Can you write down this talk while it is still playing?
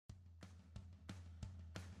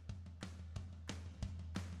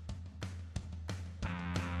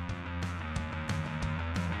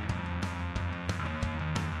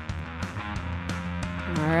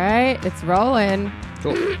right, it's rolling.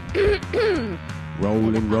 Cool.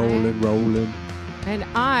 rolling. And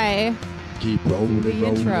I Keep rolling, the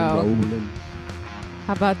rolling, intro. rolling.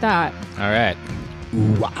 How about that? All right.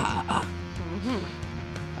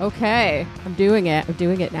 Okay, I'm doing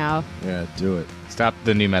it now. Yeah, do it. Stop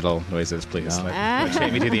the new metal noises, please. No. Let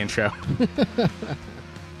Jamie do the intro.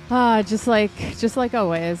 Just like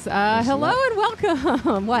always. Hello and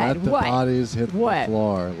welcome. What? Let the What? bodies hit What? the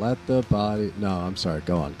floor. Let the body... No, I'm sorry.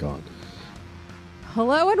 Go on.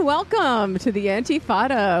 Hello and welcome to the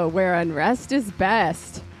Antifada, where unrest is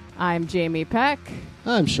best. I'm Jamie Peck,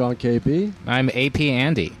 I'm Sean KB. I'm AP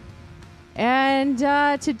Andy. and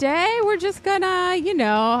today we're just gonna,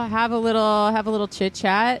 have a little chit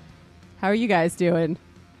chat. How are you guys doing?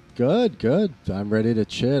 Good. I'm ready to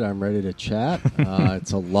chit. I'm ready to chat.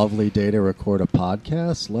 It's a lovely day to record a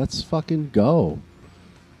podcast. Let's fucking go.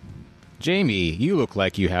 Jamie, you look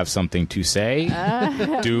like you have something to say.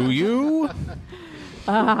 Do you?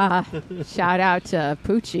 Shout out to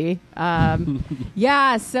Poochie.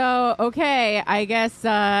 Okay, I guess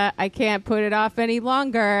I can't put it off any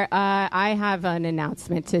longer. I have an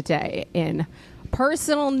announcement today in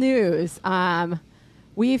personal news.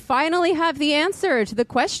 We finally have the answer to the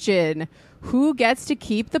question, who gets to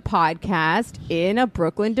keep the podcast in a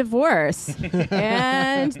Brooklyn divorce?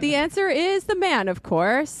 And the answer is the man, of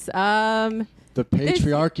course. The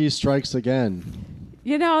patriarchy strikes again.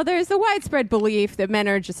 There's a widespread belief that men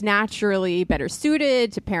are just naturally better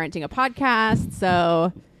suited to parenting a podcast.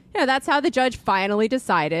 So, that's how the judge finally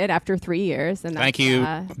decided after 3 years. And Thank you,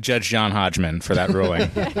 Judge John Hodgman, for that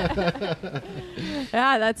ruling.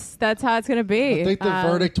 Yeah, that's how it's going to be. I think the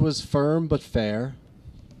verdict was firm but fair.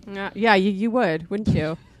 Yeah, you would, wouldn't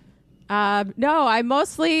you? No, I'm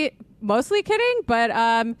mostly kidding, but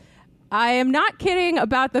I am not kidding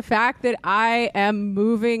about the fact that I am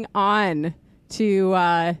moving on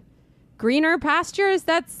to greener pastures.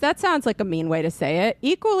 That sounds like a mean way to say it.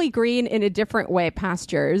 Equally green in a different way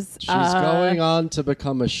pastures. She's going on to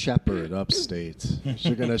become a shepherd upstate.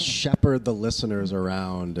 She's going to shepherd the listeners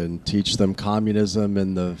around and teach them communism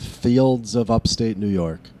in the fields of upstate New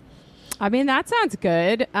York. I mean, that sounds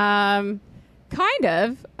good. Kind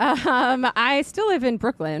of. I still live in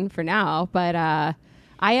Brooklyn for now, but I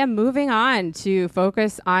am moving on to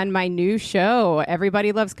focus on my new show,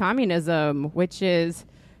 Everybody Loves Communism, which is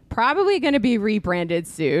probably going to be rebranded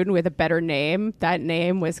soon with a better name. That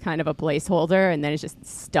name was kind of a placeholder, and then it's just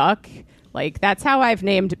stuck. Like, that's how I've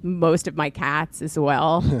named most of my cats as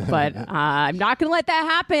well. But I'm not going to let that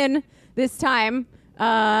happen this time.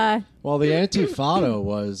 Well, the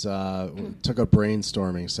Antifada took a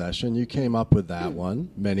brainstorming session. You came up with that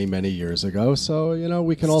one many, many years ago. So,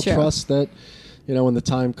 we can all trust that, when the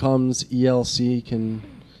time comes, ELC can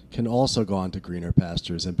also go on to greener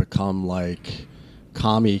pastures and become like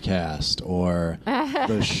Commicast or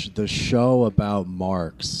the show about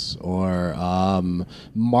Marx or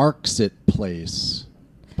Marxit Place.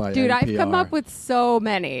 Dude, NPR. I've come up with so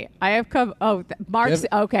many. Marx.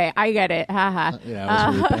 Okay, I get it. Haha. Yeah, it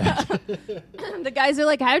was really bad. The guys are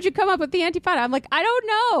like, "How'd you come up with the Antifada?" I'm like, "I don't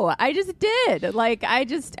know. I just did. Like,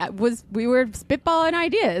 we were spitballing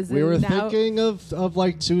ideas. We were and now- thinking of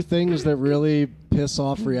like two things that really piss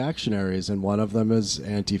off reactionaries, and one of them is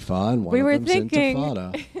Antifa, and one of them's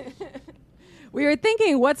Intifada. We were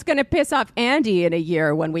thinking, what's going to piss off Andy in a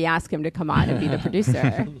year when we ask him to come on and be the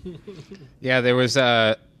producer? Yeah, there was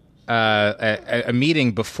a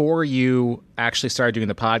meeting before you actually started doing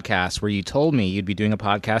the podcast where you told me you'd be doing a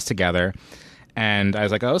podcast together. And I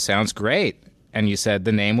was like, oh, sounds great. And you said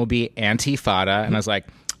the name will be Antifada. And I was like,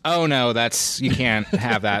 oh, no, you can't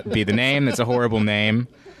have that be the name. It's a horrible name.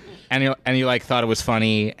 And you like thought it was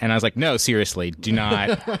funny. And I was like, no, seriously, do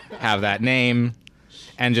not have that name.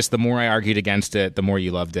 And just the more I argued against it, the more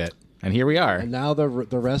you loved it. And here we are. And now the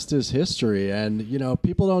rest is history. And,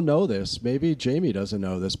 people don't know this. Maybe Jamie doesn't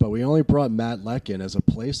know this, but we only brought Matt Leck as a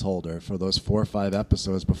placeholder for those 4 or 5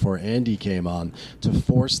 episodes before Andy came on to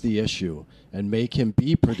force the issue and make him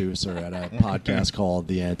be producer at a podcast called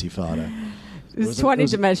The Antifada. It was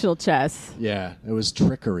 20-dimensional chess. Yeah, it was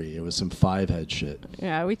trickery. It was some 5-head shit.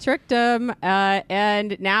 Yeah, we tricked him,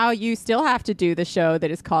 and now you still have to do the show that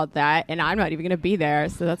is called that, and I'm not even going to be there,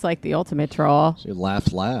 so that's like the ultimate troll. She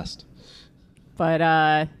laughed last.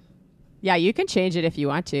 But, yeah, you can change it if you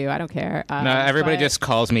want to. I don't care. No, everybody just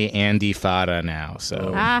calls me Andy Fada now,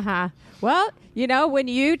 so... Well, when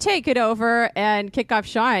you take it over and kick off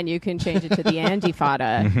Sean, you can change it to the Andy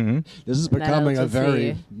Fada. Mm-hmm. This is becoming a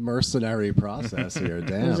very mercenary process here.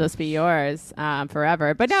 Damn. It'll just be yours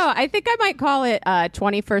forever. But no, I think I might call it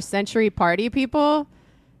 21st Century Party People.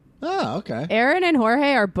 Oh, okay. Aaron and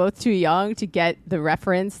Jorge are both too young to get the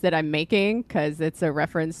reference that I'm making because it's a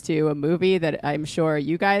reference to a movie that I'm sure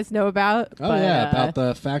you guys know about. Oh, yeah, about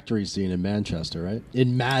the factory scene in Manchester, right?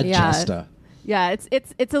 In Manchester. Yeah,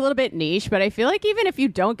 it's a little bit niche, but I feel like even if you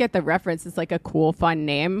don't get the reference, it's like a cool, fun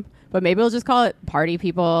name. But maybe we'll just call it Party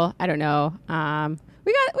People. I don't know.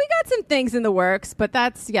 We got some things in the works, but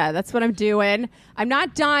that's what I'm doing. I'm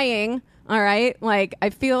not dying. All right. Like,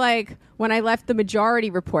 I feel like when I left the Majority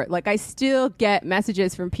Report, like, I still get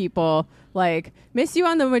messages from people like, miss you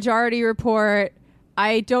on the Majority Report.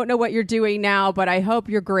 I don't know what you're doing now, but I hope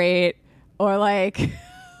you're great. Or like,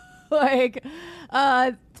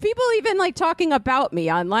 people even like talking about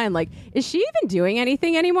me online. Like, is she even doing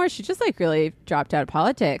anything anymore? She just like really dropped out of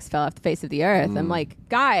politics, fell off the face of the earth. I'm like,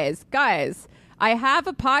 guys, I have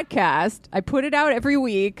a podcast. I put it out every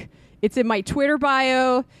week. It's in my Twitter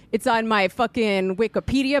bio. It's on my fucking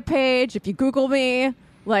Wikipedia page. If you Google me,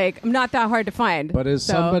 like, I'm not that hard to find. But is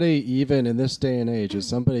somebody even in this day and age, is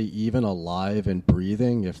somebody even alive and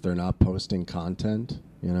breathing if they're not posting content?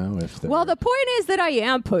 You know, well, the point is that I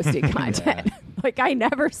am posting content. Yeah. Like, I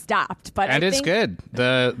never stopped. But and it's good.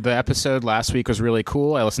 The episode last week was really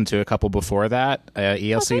cool. I listened to a couple before that.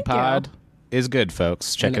 ELC Pod is good,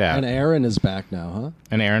 folks. Check it out. And Aaron is back now, huh?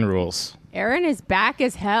 And Aaron rules. Aaron is back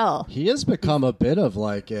as hell. He has become a bit of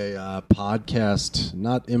like a podcast,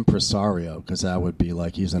 not impresario, because that would be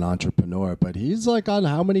like he's an entrepreneur, but he's like on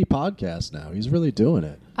how many podcasts now? He's really doing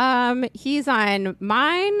it. He's on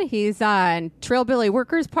mine. He's on Trillbilly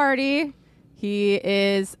Workers Party. He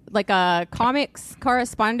is like a comics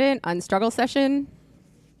correspondent on Struggle Session.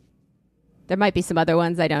 There might be some other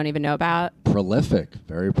ones I don't even know about. Prolific.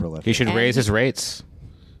 Very prolific. He should raise his rates.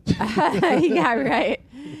 Yeah, right.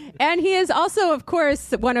 And he is also, of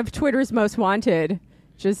course, one of Twitter's most wanted,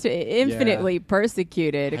 just infinitely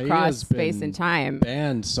persecuted across space and time.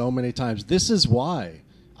 Banned so many times. This is why.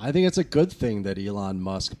 I think it's a good thing that Elon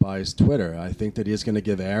Musk buys Twitter. I think that he's going to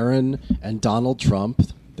give Aaron and Donald Trump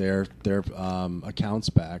their accounts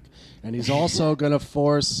back. And he's also going to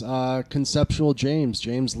force Conceptual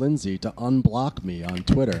James Lindsay, to unblock me on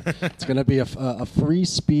Twitter. It's going to be a free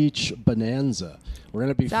speech bonanza. We're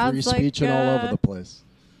going to be free speeching all over the place.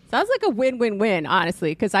 Sounds like a win-win-win,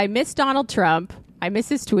 honestly, because I miss Donald Trump. I miss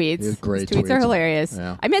his tweets. His tweets are hilarious.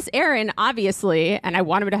 Yeah. I miss Aaron, obviously, and I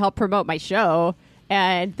want him to help promote my show.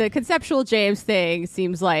 And the Conceptual James thing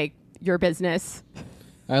seems like your business.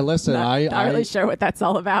 Listen, I'm not really sure what that's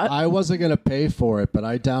all about. I wasn't going to pay for it, but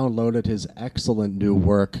I downloaded his excellent new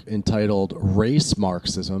work entitled Race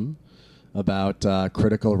Marxism, about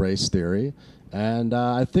critical race theory. And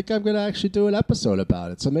I think I'm going to actually do an episode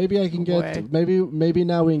about it. So maybe I can maybe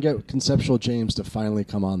now we can get Conceptual James to finally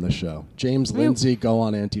come on the show. James Lindsay, go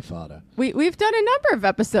on Antifada. We've done a number of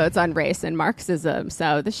episodes on race and Marxism,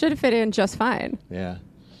 so this should fit in just fine. Yeah.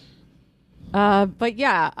 But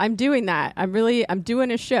yeah, I'm doing that. I'm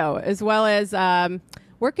doing a show as well as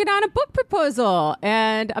working on a book proposal,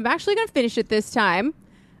 and I'm actually going to finish it this time.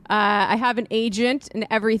 I have an agent and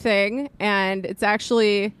everything, and it's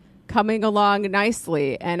actually coming along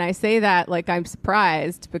nicely. And I say that like I'm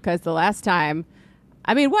surprised because the last time,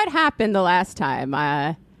 what happened the last time?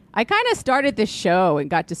 I kind of started this show and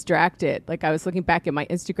got distracted. Like, I was looking back at my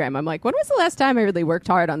Instagram. I'm like, when was the last time I really worked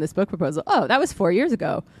hard on this book proposal? Oh, that was 4 years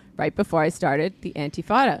ago, right before I started the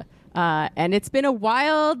Antifada. And it's been a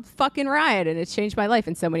wild fucking ride, and it's changed my life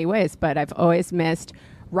in so many ways. But I've always missed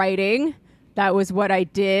writing. That was what I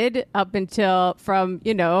did up until from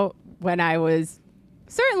when I was,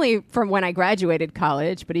 certainly from when I graduated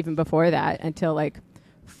college, but even before that, until like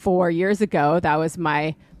 4 years ago, that was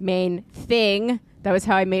my main thing. That was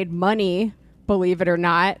how I made money, believe it or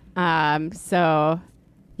not. So,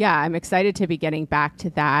 yeah, I'm excited to be getting back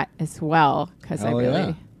to that as well because I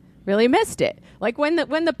really missed it. Like when the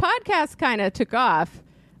podcast kind of took off,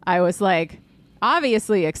 I was like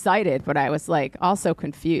obviously excited, but I was like also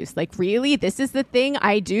confused. Like, really, this is the thing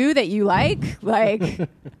I do that you like? Like,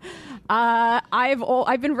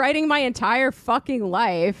 I've been writing my entire fucking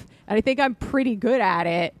life, and I think I'm pretty good at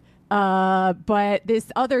it. But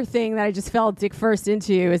this other thing that I just fell dick first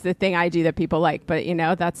into is the thing I do that people like. But,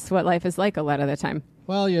 that's what life is like a lot of the time.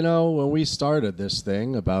 Well, when we started this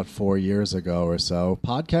thing about 4 years ago or so,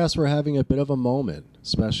 podcasts were having a bit of a moment,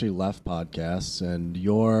 especially left podcasts. And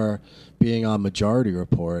your being on Majority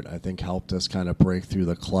Report, I think, helped us kind of break through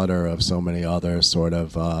the clutter of so many other sort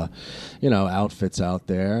of, outfits out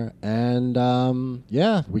there. And,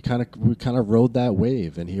 we kind of rode that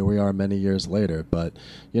wave. And here we are many years later. But,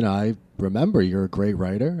 I remember you're a great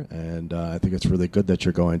writer, and I think it's really good that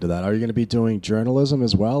you're going to that. Are you going to be doing journalism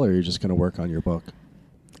as well, or are you just going to work on your book?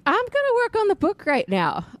 I'm going to work on the book right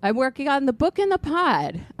now. I'm working on the book and the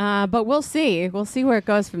pod, but we'll see. We'll see where it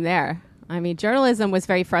goes from there. I mean, journalism was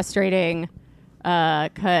very frustrating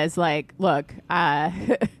because, like, look,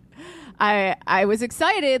 I was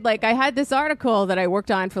excited. Like, I had this article that I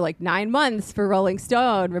worked on for like 9 months for Rolling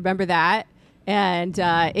Stone. Remember that? And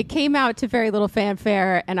it came out to very little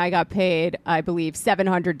fanfare, and I got paid, I believe,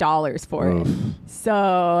 $700 for it.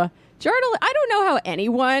 So, I don't know how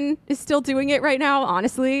anyone is still doing it right now,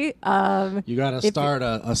 honestly. You got to start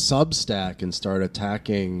a Substack and start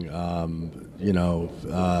attacking,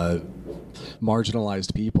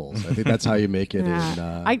 marginalized peoples. I think that's how you make it.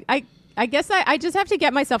 I guess I just have to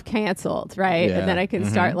get myself canceled, right? Yeah. And then I can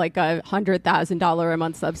start like a $100,000 a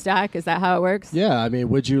month Substack. Is that how it works? Yeah, I mean,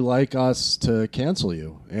 would you like us to cancel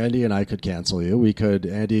you? Andy and I could cancel you.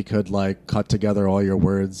 Andy could like cut together all your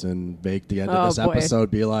words and make the end of this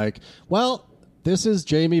episode be like, well, this is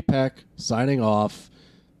Jamie Peck signing off.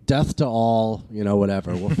 Death to all,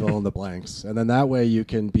 whatever. We'll fill in the blanks. And then that way you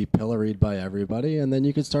can be pilloried by everybody, and then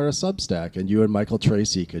you could start a Substack, and you and Michael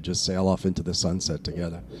Tracy could just sail off into the sunset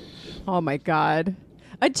together. Oh, my God.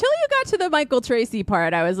 Until you got to the Michael Tracy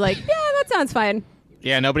part, I was like, yeah, that sounds fine.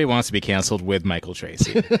 Yeah, nobody wants to be canceled with Michael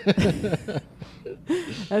Tracy.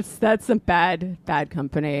 That's some bad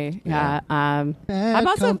company. Yeah.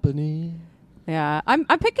 Bad company. Yeah. I'm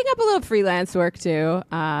picking up a little freelance work, too.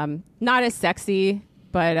 Not as sexy,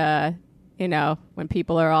 but, when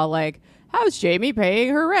people are all like, how's Jamie paying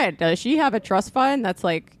her rent? Does she have a trust fund? That's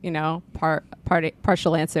like,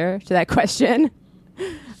 partial answer to that question.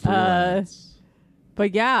 But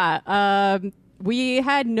yeah, we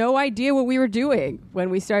had no idea what we were doing when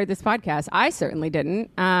we started this podcast. I certainly didn't.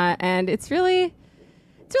 And it's really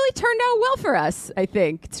turned out well for us. I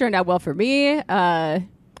think it's turned out well for me.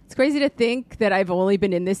 It's crazy to think that I've only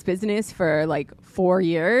been in this business for like 4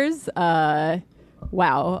 years.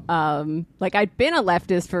 Wow. I'd been a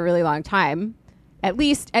leftist for a really long time, at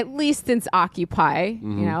least since Occupy.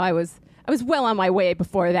 Mm-hmm. I was well on my way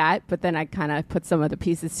before that, but then I kind of put some of the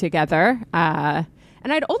pieces together.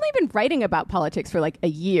 And I'd only been writing about politics for like a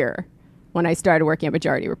year when I started working at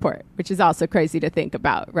Majority Report, which is also crazy to think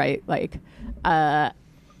about, right? Like, I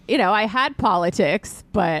had politics,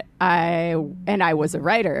 but I was a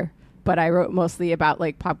writer, but I wrote mostly about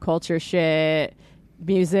like pop culture shit,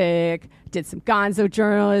 music, did some gonzo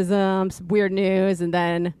journalism, some weird news, and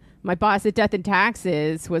then my boss at Death and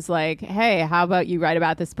Taxes was like, hey, how about you write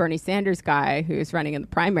about this Bernie Sanders guy who's running in the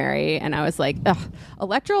primary? And I was like, ugh,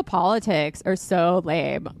 electoral politics are so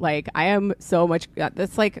lame. Like, I am so much,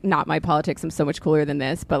 that's like not my politics. I'm so much cooler than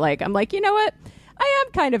this. But like, I'm like, you know what? I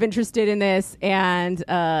am kind of interested in this, and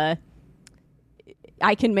I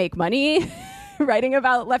can make money writing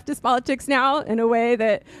about leftist politics now in a way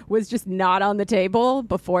that was just not on the table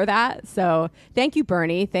before that. So thank you,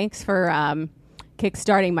 Bernie. Thanks for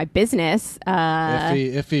kickstarting my business.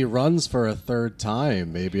 If he runs for a third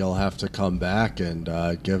time, maybe I'll have to come back and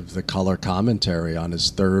give the color commentary on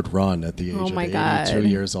his third run at the age of 82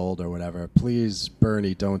 years old or whatever. Please,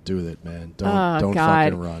 Bernie, don't do that, man. Don't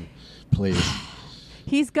fucking run. Please.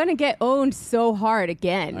 He's going to get owned so hard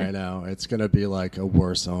again. I know. It's going to be like a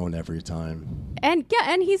worse own every time. And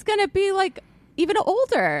he's going to be like even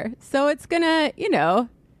older. So it's going to,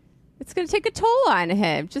 it's going to take a toll on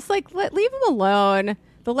him. Just like leave him alone.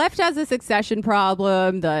 The left has a succession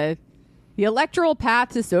problem. The electoral path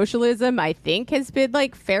to socialism, I think, has been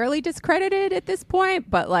like fairly discredited at this point.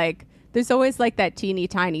 But like, there's always like that teeny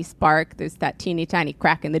tiny spark. There's that teeny tiny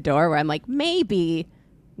crack in the door where I'm like, maybe.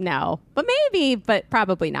 No, but maybe, but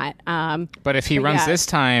probably not. But if he runs this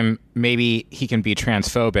time, maybe he can be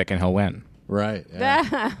transphobic and he'll win. Right.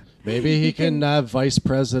 Yeah. Maybe he can vice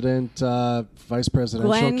presidential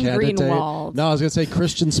Glenn candidate. Greenwald. No, I was going to say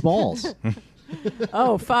Christian Smalls.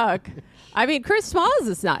 Oh, fuck. I mean, Chris Smalls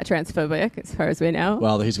is not transphobic as far as we know.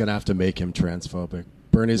 Well, he's going to have to make him transphobic.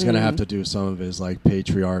 Bernie's going to have to do some of his like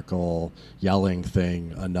patriarchal yelling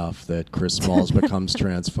thing enough that Chris Smalls becomes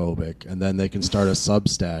transphobic, and then they can start a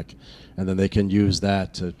Substack, and then they can use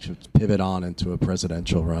that to pivot on into a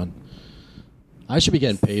presidential run. I should be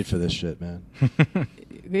getting paid for this shit, man.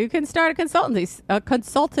 You can start a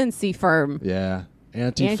consultancy firm. Yeah,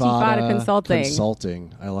 Antifada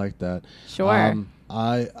Consulting. I like that. Sure.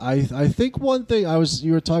 I think one thing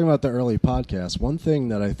you were talking about the early podcast. One thing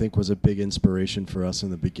that I think was a big inspiration for us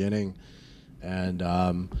in the beginning, and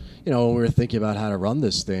when we were thinking about how to run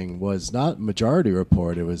this thing, was not Majority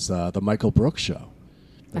Report. It was the Michael Brooks Show.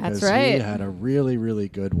 That's right. He had a really, really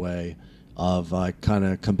good way of kind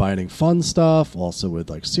of combining fun stuff also with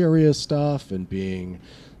like serious stuff and being,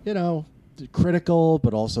 critical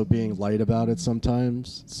but also being light about it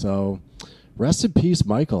sometimes. So rest in peace,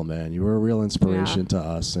 Michael, man. You were a real inspiration to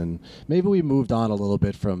us. And maybe we moved on a little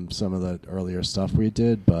bit from some of the earlier stuff we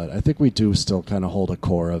did, but I think we do still kind of hold a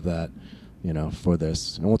core of that, for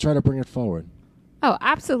this. And we'll try to bring it forward. Oh,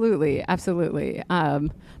 absolutely. Absolutely.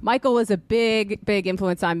 Michael was a big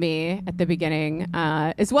influence on me at the beginning,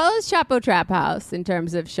 as well as Chapo Trap House, in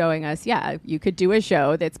terms of showing us, you could do a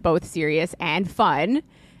show that's both serious and fun.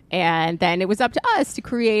 And then it was up to us to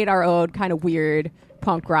create our own kind of weird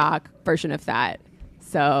punk rock version of that.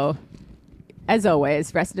 So, as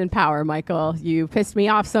always, rest in power, Michael. You pissed me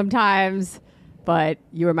off sometimes, but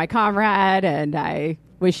you were my comrade, and I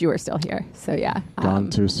wish you were still here. So, yeah. Gone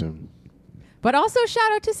too soon. But also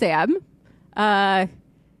shout out to Sam. I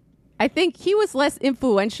think he was less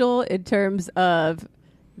influential in terms of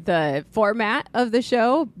the format of the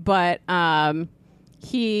show, but one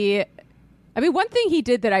thing he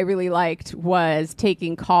did that I really liked was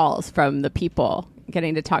taking calls from the people,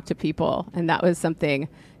 getting to talk to people. And that was something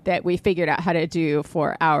that we figured out how to do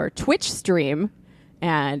for our Twitch stream.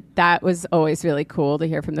 And that was always really cool to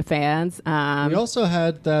hear from the fans. We also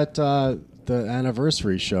had that the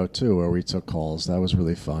anniversary show, too, where we took calls. That was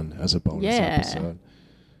really fun as a bonus episode.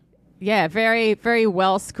 Yeah, very, very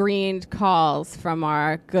well-screened calls from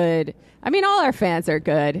our good... all our fans are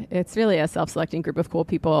good. It's really a self-selecting group of cool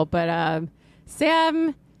people. But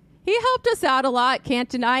Sam, he helped us out a lot. Can't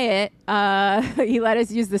deny it. He let us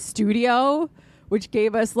use the studio, which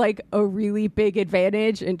gave us a really big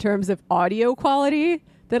advantage in terms of audio quality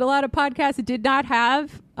that a lot of podcasts did not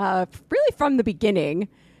have, really from the beginning.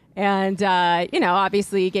 And,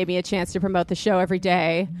 obviously he gave me a chance to promote the show every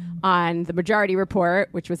day on The Majority Report,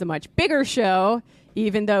 which was a much bigger show,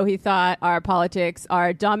 even though he thought our politics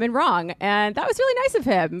are dumb and wrong. And that was really nice of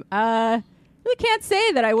him. Really can't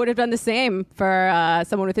say that I would have done the same for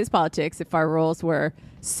someone with his politics if our roles were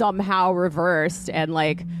somehow reversed and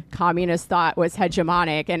communist thought was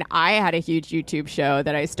hegemonic. And I had a huge YouTube show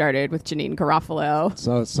that I started with Janine Garofalo.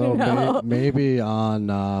 So maybe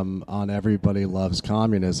on Everybody Loves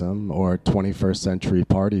Communism or 21st Century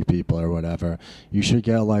Party People or whatever, you should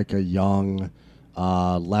get a young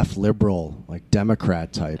left liberal,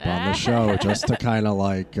 Democrat type on the show just to kind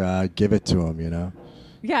of give it to him,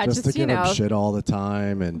 Yeah, just to give him shit all the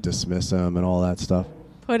time and dismiss him and all that stuff.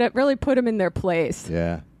 Really put them in their place.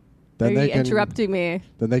 Yeah. Then they can, interrupting me.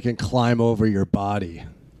 Then they can climb over your body.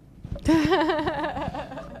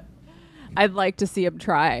 I'd like to see him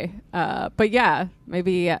try. But yeah,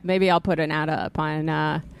 maybe I'll put an ad up on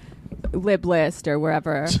LibList or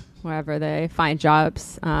wherever they find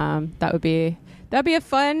jobs. That'd be a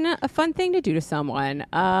fun thing to do to someone.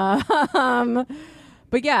 But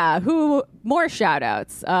yeah, more shout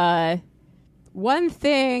outs. One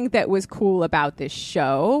thing that was cool about this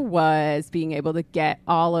show was being able to get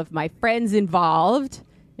all of my friends involved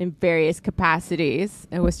in various capacities.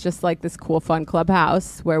 It was just this cool, fun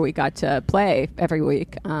clubhouse where we got to play every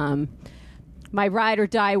week. My ride or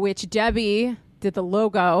die witch, Debbie, did the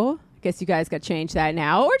logo. I guess you guys got to change that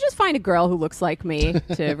now. Or just find a girl who looks like me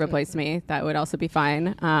to replace me. That would also be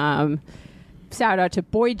fine. Shout out to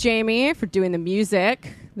Boy Jamie for doing the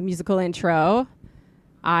musical intro.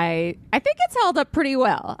 I think it's held up pretty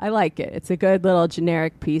well. I like it. It's a good little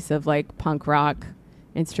generic piece of punk rock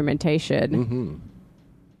instrumentation.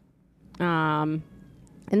 And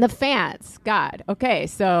the fans, God. Okay,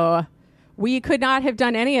 so we could not have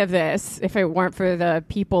done any of this if it weren't for the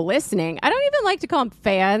people listening. I don't even like to call them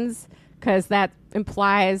fans because that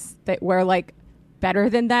implies that we're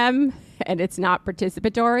better than them and it's not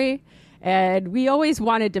participatory. And we always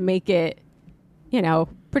wanted to make it,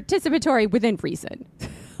 participatory within reason.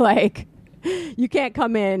 You can't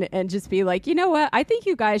come in and just be you know what? I think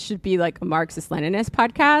you guys should be a Marxist-Leninist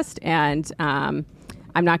podcast, and I'm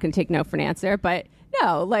not going to take no for an answer. But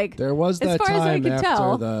no, there was that time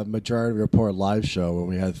after the Majority Report live show when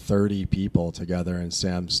we had 30 people together in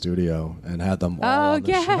Sam's studio and had them all on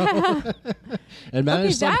the show, and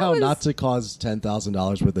managed somehow not to cause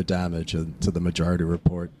 $10,000 worth of damage to the Majority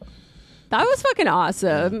Report. That was fucking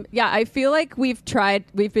awesome. Yeah, I feel we've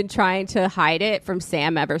been trying to hide it from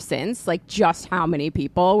Sam ever since, just how many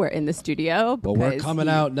people were in the studio. Well, we're coming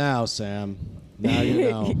out now, Sam. Now you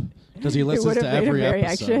know. Because he listens to every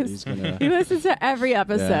episode. He listens to every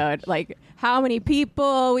episode. Yeah. How many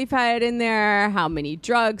people we've had in there, how many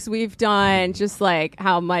drugs we've done, just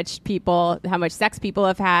how much sex people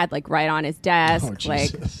have had, right on his desk.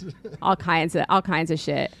 all kinds of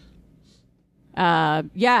shit.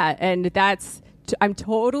 Yeah, and I'm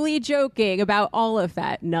totally joking about all of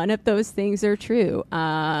that. None of those things are true.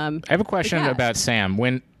 I have a question about Sam.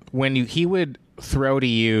 When he would throw to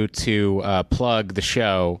you to plug the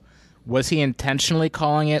show, Was he intentionally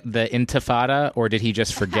calling it the Intifada, or did he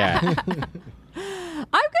just forget? I'm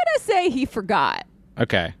gonna say he forgot.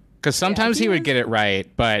 Okay, because sometimes he would get it right,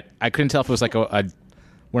 but I couldn't tell if it was like a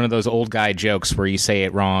one of those old guy jokes where you say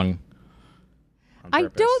it wrong. I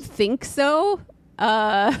don't think so.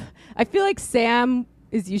 I feel like Sam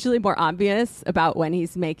is usually more obvious about when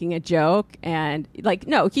he's making a joke, and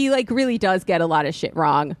he really does get a lot of shit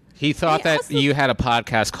wrong. He thought that you had a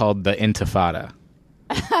podcast called The Intifada.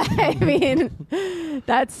 I mean,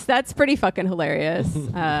 that's pretty fucking hilarious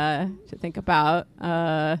to think about.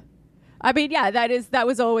 I mean, yeah, that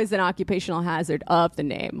was always an occupational hazard of the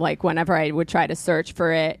name. Like whenever I would try to search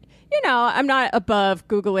for it, I'm not above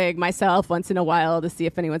Googling myself once in a while to see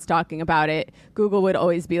if anyone's talking about it. Google would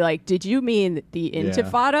always be like, "Did you mean the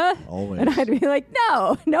Intifada?" Always. And I'd be like,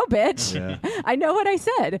 No, bitch. Yeah. I know what I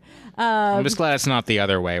said. I'm just glad it's not the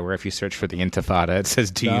other way, where if you search for the Intifada, it says,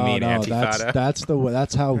 "Do you mean Antifada?"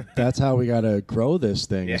 That's how we gotta grow this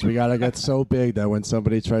thing. Is we gotta get so big that when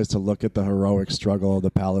somebody tries to look at the heroic struggle of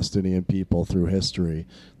the Palestinian people through history,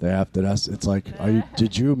 they have to. It's like,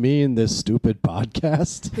 did you mean this stupid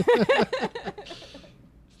podcast?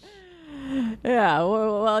 Yeah,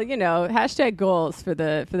 well, hashtag goals for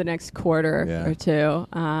the next quarter or two.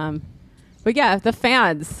 But yeah, the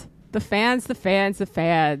fans. You guys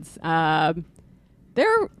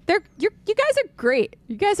are great.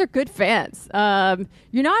 You guys are good fans.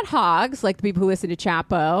 You're not hogs like the people who listen to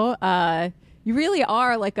Chapo. You really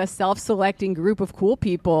are like a self-selecting group of cool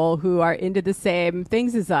people who are into the same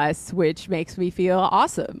things as us, which makes me feel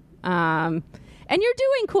awesome. And you're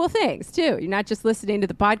doing cool things too. You're not just listening to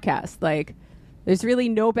the podcast. Like, there's really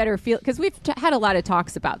no better feel, because we've had a lot of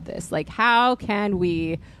talks about this. Like, how can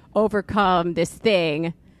we overcome this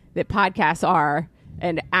thing that podcasts are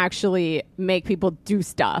and actually make people do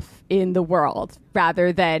stuff in the world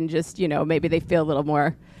rather than just, maybe they feel a little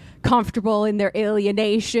more comfortable in their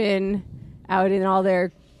alienation out in all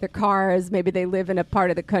their cars. Maybe they live in a part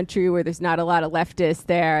of the country where there's not a lot of leftists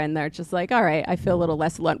there, and they're just like, all right, I feel a little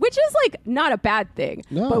less alone, which is like not a bad thing.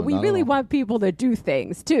 No, but we really want people to do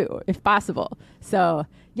things too, if possible. So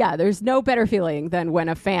yeah, there's no better feeling than when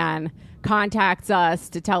a fan contacts us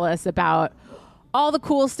to tell us about all the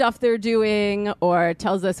cool stuff they're doing, or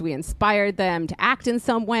tells us we inspired them to act in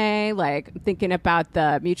some way. Like, thinking about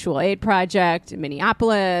the Mutual Aid Project in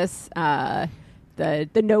Minneapolis, the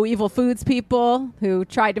No Evil Foods people who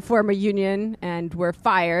tried to form a union and were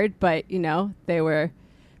fired, but they were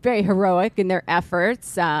very heroic in their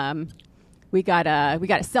efforts. We got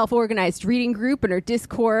a self-organized reading group in our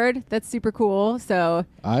Discord. That's super cool. So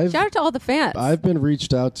shout out to all the fans. I've been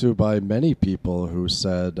reached out to by many people who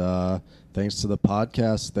said, thanks to the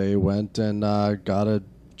podcast, they went and got a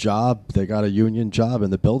job. They got a union job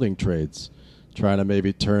in the building trades, trying to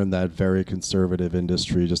maybe turn that very conservative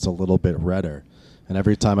industry just a little bit redder. And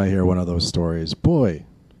every time I hear one of those stories, boy,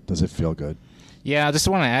 does it feel good. Yeah, I just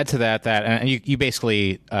want to add to that and you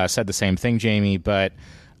basically said the same thing, Jamie, but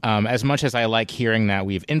as much as I like hearing that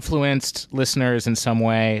we've influenced listeners in some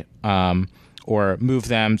way or moved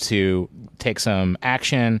them to take some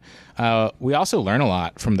action, we also learn a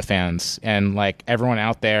lot from the fans. And like everyone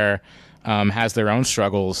out there has their own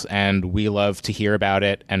struggles, and we love to hear about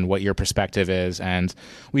it and what your perspective is. And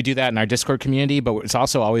we do that in our Discord community, but it's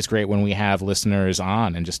also always great when we have listeners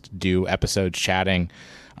on and just do episodes chatting.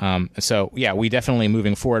 So yeah, we definitely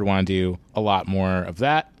moving forward want to do a lot more of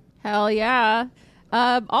that. Hell yeah.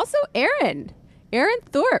 Also, Aaron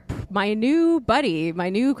Thorpe, my new buddy, my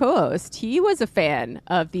new co-host, he was a fan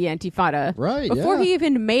of the Antifada before he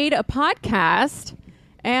even made a podcast.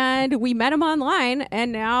 And we met him online,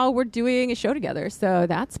 and now we're doing a show together. So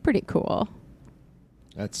that's pretty cool.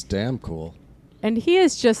 That's damn cool. And he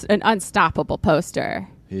is just an unstoppable poster.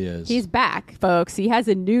 He is. He's back, folks. He has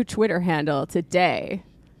a new Twitter handle today.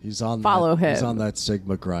 Follow him. He's on that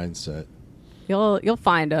Sigma grind set. You'll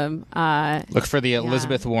find him. Look for the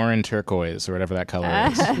Elizabeth Warren turquoise or whatever that color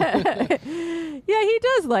is. Yeah, he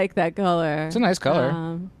does like that color. It's a nice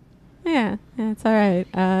color. Yeah, it's all right.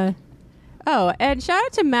 And shout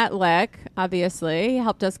out to Matt Leck, obviously. He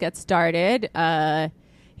helped us get started.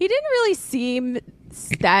 He didn't really seem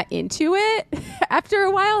that into it after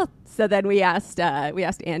a while. So then we asked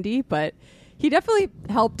Andy, but he definitely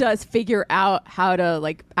helped us figure out how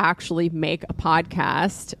to actually make a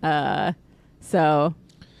podcast. So,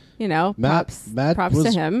 Matt props was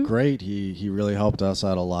to him. Great. He really helped us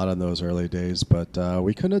out a lot in those early days, but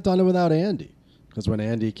we couldn't have done it without Andy. Because when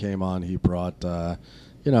Andy came on, he brought, not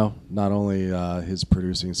only his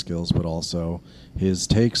producing skills, but also his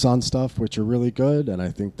takes on stuff, which are really good. And I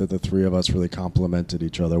think that the three of us really complemented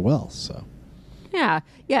each other well. So, yeah,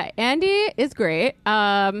 Andy is great.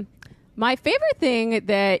 My favorite thing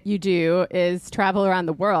that you do is travel around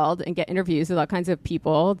the world and get interviews with all kinds of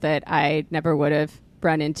people that I never would have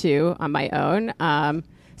run into on my own,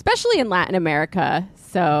 especially in Latin America.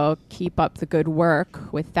 So keep up the good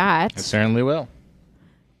work with that. I certainly will.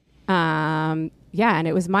 Yeah, and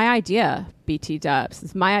it was my idea, BT Dubs.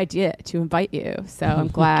 It's my idea to invite you. So I'm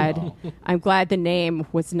glad. I'm glad the name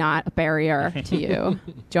was not a barrier to you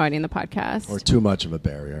joining the podcast, or too much of a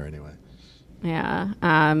barrier, anyway. Yeah.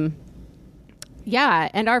 Yeah,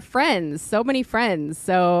 and our friends, so many friends.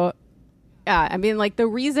 So, yeah, I mean, like the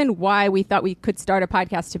reason why we thought we could start a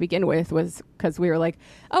podcast to begin with was because we were like,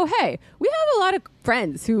 oh, hey, we have a lot of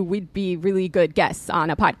friends who would be really good guests on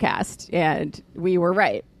a podcast. And we were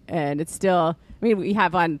right. And it's still, I mean, we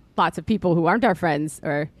have on lots of people who aren't our friends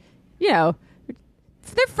or, you know,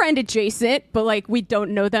 they're friend adjacent, but like we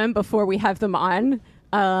don't know them before we have them on.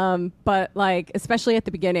 But like, especially at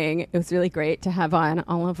the beginning, it was really great to have on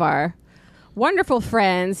all of our wonderful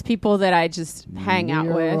friends, people that I just hang out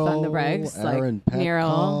with on the regs, Aaron like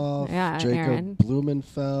Nero, Jacob Aaron,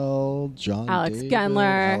 Blumenfeld, John Alex David,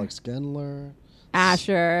 Gendler, Alex Gendler,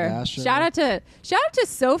 Asher. Shout out to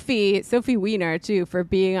Sophie Wiener too for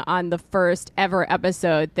being on the first ever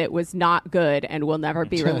episode that was not good and will never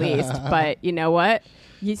be released. But you know what?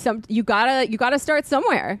 You gotta start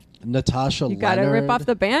somewhere. Natasha You gotta Leonard, rip off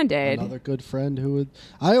the Band-Aid. Another good friend who would.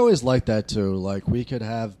 I always like that too. Like we could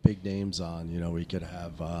have big names on. You know, we could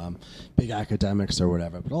have big academics or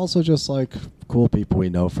whatever, but also just like cool people we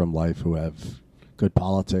know from life who have good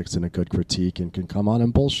politics and a good critique and can come on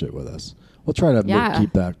and bullshit with us. We'll try to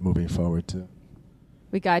keep that moving forward too.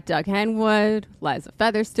 We got Doug Henwood, Liza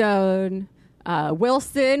Featherstone,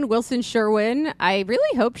 Wilson Sherwin. I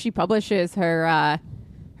really hope she publishes her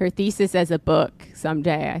thesis as a book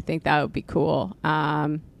someday. I think that would be cool.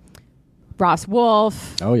 Ross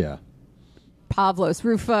Wolf. Oh, yeah. Pavlos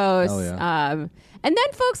Rufos. Oh, yeah. And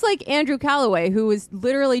then folks like Andrew Calloway, who was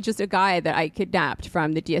literally just a guy that I kidnapped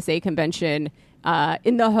from the DSA convention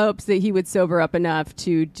in the hopes that he would sober up enough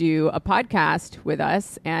to do a podcast with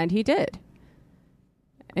us, and he did.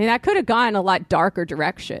 And that could have gone a lot darker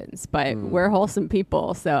directions, but we're wholesome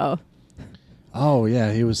people, so... Oh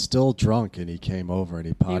yeah, he was still drunk and he came over and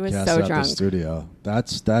he podcasted at the studio.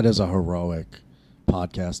 That is a heroic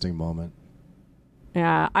podcasting moment.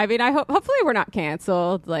 Yeah, I mean, hopefully we're not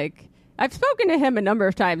canceled. Like I've spoken to him a number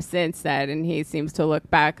of times since then, and he seems to look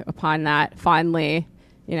back upon that fondly.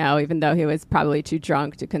 You know, even though he was probably too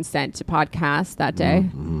drunk to consent to podcast that day.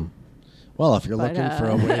 Mm-hmm. Well, if you're looking for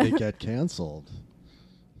a way to get canceled.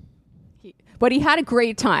 But he had a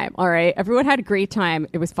great time. All right, everyone had a great time.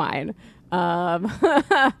 It was fine. Who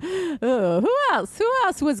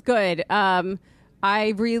else was good?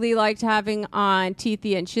 I really liked having on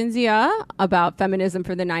Tithi and Shinzia about feminism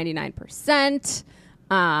for the 99%.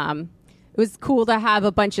 It was cool to have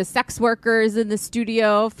a bunch of sex workers in the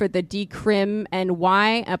studio for the Decrim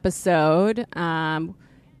NY episode. And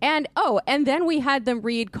then we had them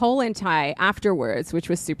read Kollontai afterwards, which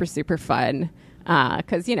was super, super fun.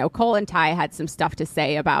 Because, you know, Kollontai had some stuff to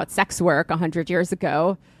say about sex work 100 years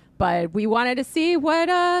ago. But we wanted to see what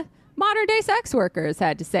modern day sex workers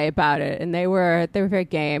had to say about it, and they were very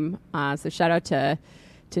game. So shout out to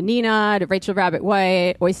Nina, to Rachel Rabbit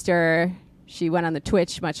White, Oyster. She went on the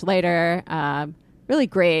Twitch much later. Really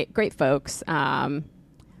great folks.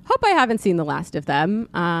 Hope I haven't seen the last of them.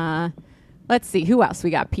 Let's see who else.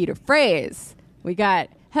 We got Peter Fraze. We got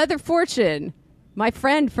Heather Fortune, my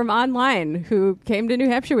friend from online who came to New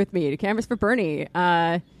Hampshire with me to canvas for Bernie.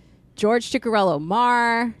 George Ciccarello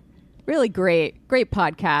Marr. Really great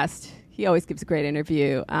podcast. He always gives a great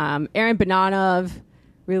interview. Aaron Bananov,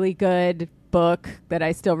 really good book that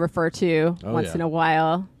I still refer to once in a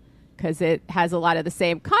while because it has a lot of the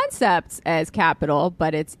same concepts as Capital,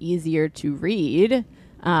 but it's easier to read.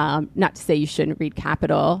 Not to say you shouldn't read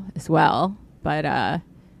Capital as well, but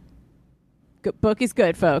book is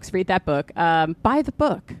good, folks. Read that book. Buy the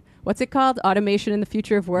book. What's it called? Automation in the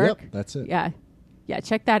Future of Work? Yep, that's it. Yeah,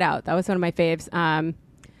 check that out. That was one of my faves.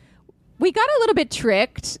 We got a little bit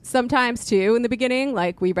tricked sometimes too in the beginning.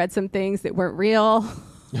 Like we read some things that weren't real,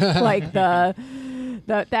 like that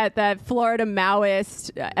Florida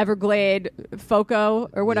Maoist Everglade FOCO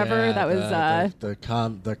or whatever. Yeah, that was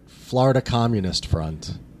the Florida Communist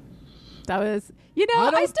Front. That was. You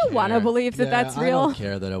know, I still want to believe that that's real. I don't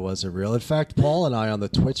care that it wasn't real. In fact, Paul and I on the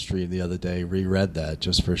Twitch stream the other day reread that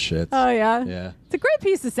just for shit. Oh, yeah? Yeah. It's a great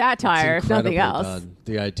piece of satire, if nothing else. Done.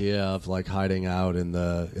 The idea of like hiding out in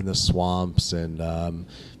the swamps and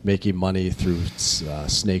making money through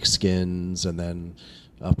snake skins and then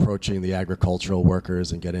approaching the agricultural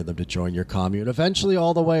workers and getting them to join your commune, eventually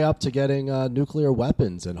all the way up to getting nuclear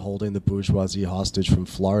weapons and holding the bourgeoisie hostage from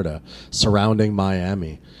Florida, surrounding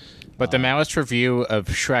Miami. But the Maoist review of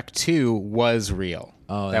Shrek 2 was real.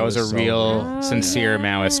 Oh, that was a so real, sincere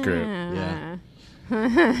Maoist group. Yeah.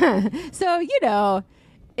 So,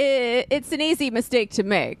 it's an easy mistake to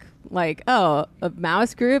make. Like, a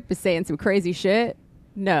Maoist group is saying some crazy shit.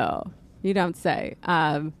 No, you don't say.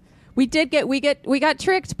 We got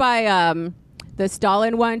tricked by the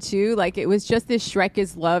Stalin one too. Like, it was just this Shrek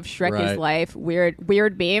is love, Shrek is life,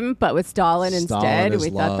 weird meme, but with Stalin instead. Is we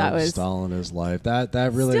love, thought that was Stalin is life. That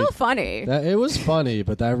really still funny. It was funny,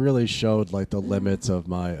 but that really showed like the limits of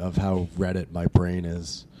how Reddit my brain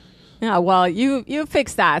is. Yeah, well, you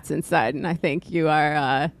fixed that since then, and I think you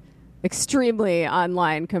are extremely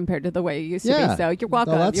online compared to the way you used to be. So you're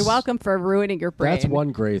welcome. You're welcome for ruining your brain. That's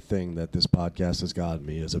one great thing that this podcast has gotten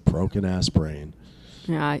me is a broken ass brain.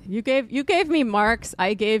 Yeah, you gave me marks.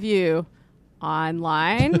 I gave you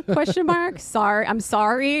online ? Sorry, I'm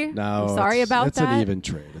sorry. No, I'm sorry about it's that. It's an even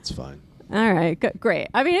trade. It's fine. All right, great.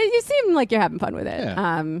 I mean, you seem like you're having fun with it.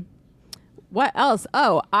 Yeah. What else?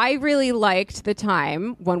 Oh, I really liked the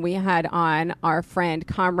time when we had on our friend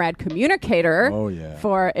Comrade Communicator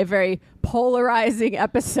for a very polarizing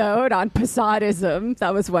episode on Posadism.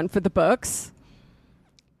 That was one for the books.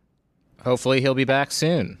 Hopefully he'll be back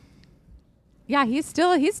soon. Yeah, he's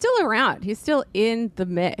still around. He's still in the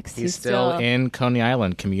mix. He's still in Coney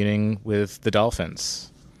Island communing with the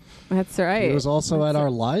dolphins. That's right. He was also at our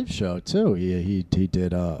live show too. He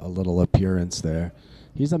did a little appearance there.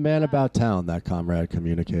 He's a man about town, that Comrade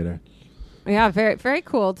Communicator. Yeah, very, very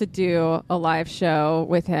cool to do a live show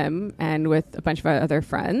with him and with a bunch of our other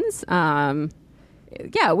friends.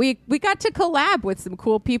 Yeah, we got to collab with some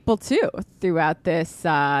cool people too throughout this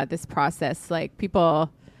process. Like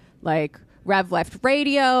people like Rev Left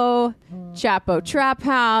Radio, Chapo Trap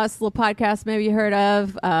House, little podcast maybe you heard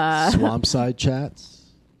of. Swampside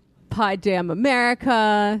Chats. Pod Damn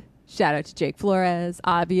America. Shout out to Jake Flores,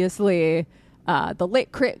 obviously. The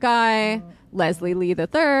Lit Crit Guy, Leslie Lee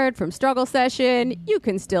III from Struggle Session. You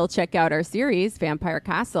can still check out our series, Vampire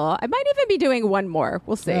Castle. I might even be doing one more.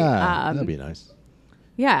 We'll see. Yeah, that'd be nice.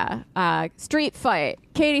 Yeah. Street Fight,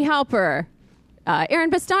 Katie Halper, Aaron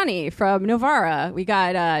Bastani from Novara. We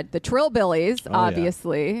got the Trillbillies,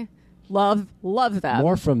 obviously. Yeah. Love them.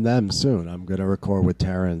 More from them soon. I'm going to record with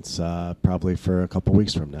Terrence probably for a couple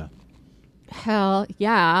weeks from now. Hell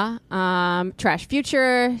yeah. Trash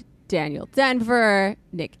Future, Daniel Denver,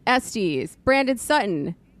 Nick Estes, Brandon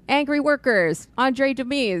Sutton, Angry Workers, Andre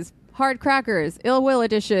Demise, Hard Crackers, Ill Will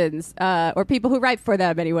Editions, or people who write for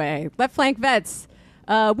them anyway, Left Flank Vets,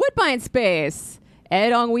 Woodbine Space,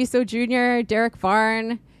 Ed Ongwiso Jr., Derek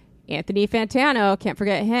Varn, Anthony Fantano, can't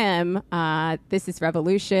forget him, This is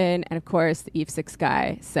Revolution, and of course, the Eve 6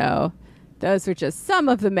 guy. So those were just some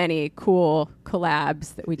of the many cool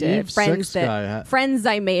collabs that we did. Friends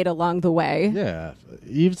I made along the way. Yeah.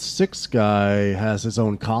 Eve 6 guy has his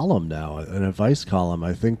own column now, an advice column.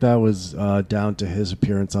 I think that was down to his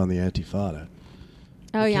appearance on the Antifada.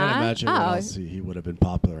 Oh, I can't imagine what else he would have been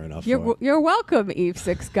popular enough for. You're welcome, Eve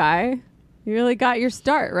 6 guy. You really got your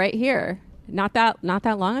start right here. Not that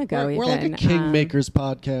long ago. We're like a Kingmakers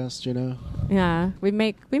podcast, you know. Yeah, we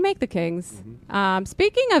make the kings. Mm-hmm.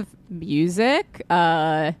 Speaking of music,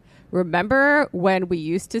 remember when we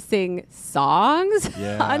used to sing songs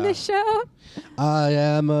on the show? I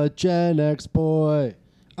am a Gen X boy.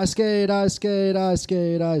 I skate, I skate, I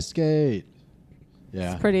skate, I skate.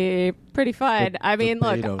 Yeah, it's pretty fun. The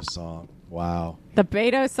Beto song. Wow. The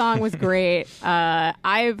Beto song was great.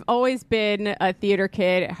 I've always been a theater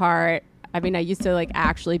kid at heart. I mean, I used to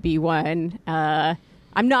actually be one.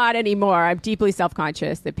 I'm not anymore. I'm deeply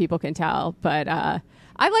self-conscious that people can tell, but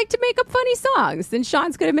I like to make up funny songs, and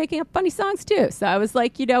Sean's good at making up funny songs too. So I was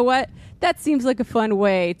like, you know what? That seems like a fun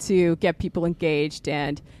way to get people engaged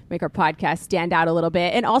and make our podcast stand out a little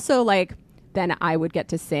bit. And also, then I would get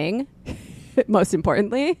to sing, most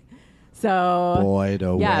importantly. So, Boyd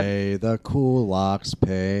away the kulaks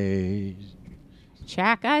paid.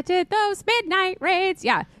 Check, I did those midnight raids.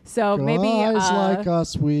 Yeah, so maybe guys like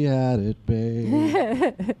us, we had it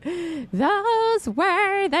made. Those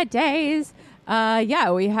were the days.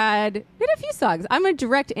 We had a few songs. I'm gonna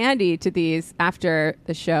direct Andy to these after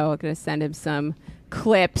the show. I'm gonna send him some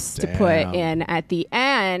clips to put in at the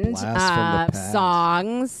end.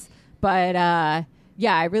 Songs, but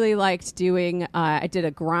I really liked doing. I did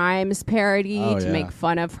a Grimes parody to make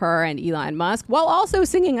fun of her and Elon Musk, while also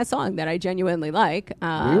singing a song that I genuinely like.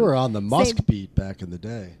 We were on the Musk beat back in the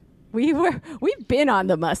day. We've been on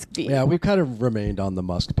the Musk beat. Yeah, we've kind of remained on the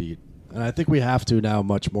Musk beat And I think we have to now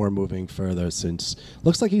much more moving further since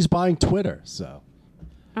looks like he's buying Twitter. So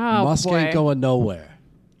Musk ain't going nowhere.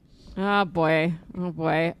 Oh, boy. Oh,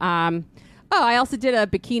 boy. I also did a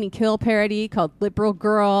Bikini Kill parody called Liberal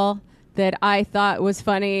Girl that I thought was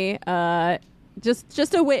funny.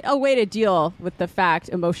 Just a way to deal with the fact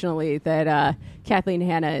emotionally that Kathleen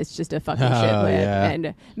Hanna is just a fucking shitlib. Yeah.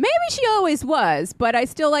 And maybe she always was, but I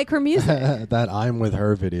still like her music. That I'm With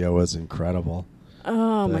Her video was incredible.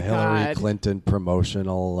 Oh, the my Hillary God. Clinton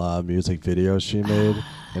promotional music video she made.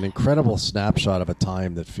 An incredible snapshot of a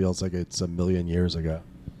time that feels like it's a million years ago.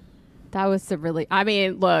 That was some really... I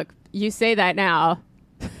mean, look, you say that now.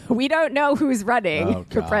 We don't know who's running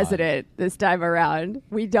for president this time around.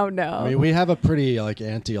 We don't know. I mean, we have a pretty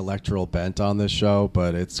anti-electoral bent on this show,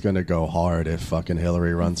 but it's going to go hard if fucking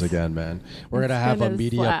Hillary runs again, man. We're going to have a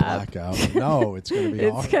media blackout. No, it's going to be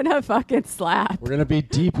hard. It's going to fucking slap. We're going to be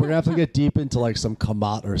deep. We're going to have to get deep into like some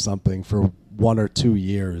Kamat or something for 1 or 2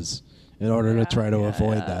 years in order to try to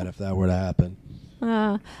avoid that if that were to happen.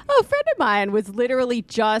 A friend of mine was literally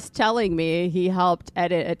just telling me he helped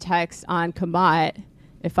edit a text on Kamat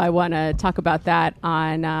if I want to talk about that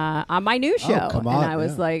on my new show. And I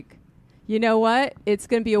was like, you know what? It's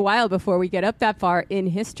going to be a while before we get up that far in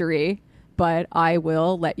history, but I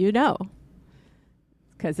will let you know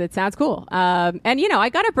because it sounds cool. And I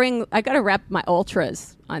got to rep my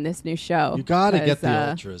ultras on this new show. You got to get the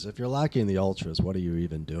ultras. If you're lacking the ultras, what are you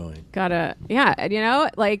even doing?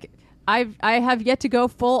 I have yet to go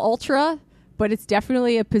full ultra, but it's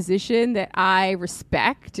definitely a position that I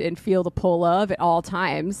respect and feel the pull of at all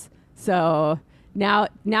times. So now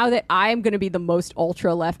that I'm going to be the most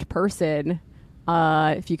ultra left person,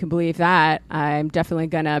 if you can believe that, I'm definitely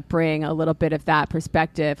going to bring a little bit of that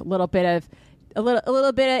perspective, a little bit of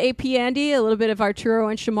AP Andy, a little bit of Arturo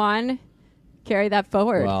and Shimon. Carry that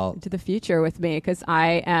forward into the future with me because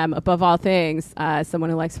I am, above all things,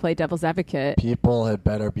 someone who likes to play devil's advocate. People had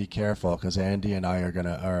better be careful because Andy and I are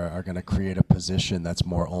gonna create a position that's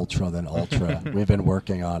more ultra than ultra. We've been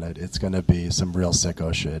working on it. It's gonna be some real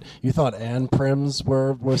sicko shit. You thought Ann Prims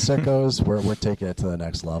were sickos? We're taking it to the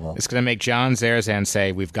next level. It's gonna make John Zerzan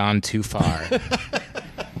say we've gone too far.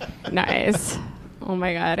 Nice. Oh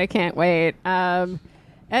my God, I can't wait.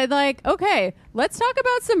 And okay, let's talk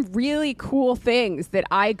about some really cool things that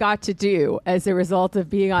I got to do as a result of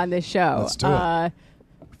being on this show. Let's do it.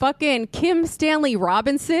 Fucking Kim Stanley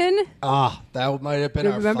Robinson. That might have been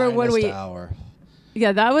our finest hour.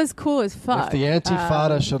 Yeah, that was cool as fuck. If the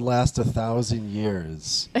Antifada should last 1,000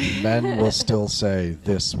 years, men will still say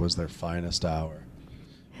this was their finest hour.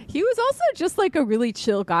 He was also just like a really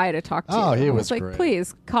chill guy to talk to. Oh, he was like, great.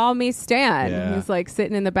 Please call me Stan. Yeah. He's like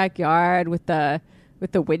sitting in the backyard with the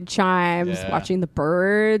wind chimes, watching the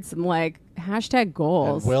birds. I'm like,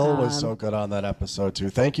 #goals. And Will was so good on that episode too.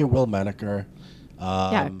 Thank you, Will Menaker.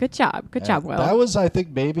 Good job, Will. That was, I think,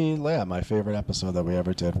 maybe my favorite episode that we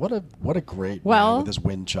ever did. What a great man with his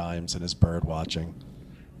wind chimes and his bird watching.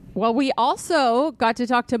 Well, we also got to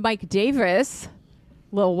talk to Mike Davis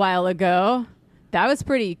a little while ago. That was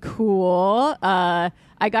pretty cool.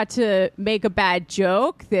 I got to make a bad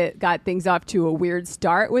joke that got things off to a weird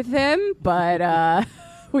start with him, but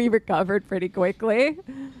we recovered pretty quickly.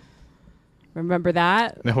 Remember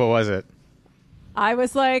that? What was it? I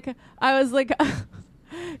was like,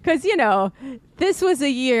 because, this was a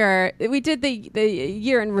year, we did the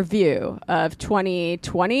year in review of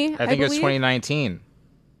 2020, I think it was 2019.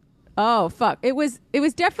 Oh, fuck. It was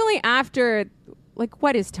definitely after,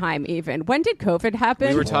 what is time even? When did COVID happen?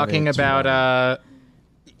 We were talking about,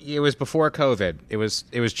 it was before COVID. It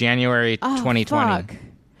was January 2020. Fuck.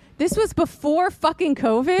 This was before fucking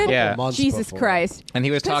COVID? Yeah. Jesus before. Christ. And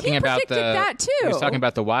he was talking about that too. He was talking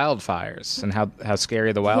about the wildfires and how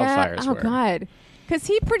scary the wildfires were. Oh God. Because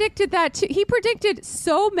he predicted that too. He predicted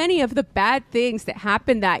so many of the bad things that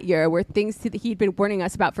happened that year were things that he'd been warning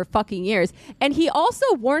us about for fucking years. And he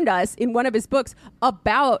also warned us in one of his books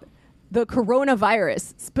about the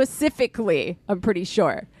coronavirus specifically, I'm pretty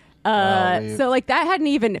sure. So that hadn't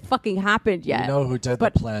even fucking happened yet. You know who did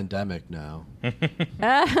the plandemic now.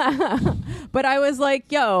 But I was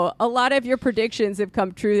like, yo, a lot of your predictions have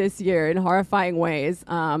come true this year in horrifying ways.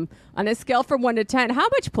 On a scale from 1 to 10, how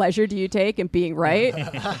much pleasure do you take in being right?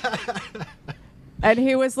 And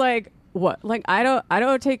he was like, what? I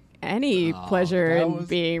don't take any pleasure in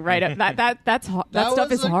being right. That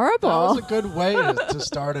stuff is horrible. That was a good way to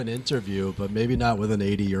start an interview, but maybe not with an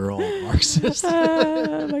 80-year-old Marxist.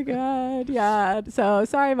 Oh my God. Yeah. So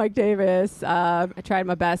sorry, Mike Davis. I tried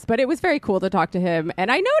my best, but it was very cool to talk to him.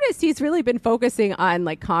 And I noticed he's really been focusing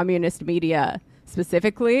on communist media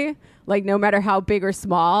specifically. Like, no matter how big or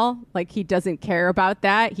small, like, he doesn't care about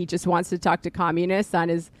that. He just wants to talk to communists on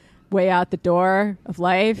his way out the door of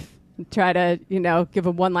life and try to, give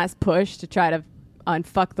him one last push to try to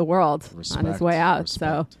unfuck the world on his way out.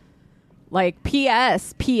 So, like,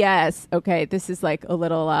 P.S. Okay, this is like a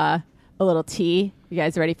little tea. You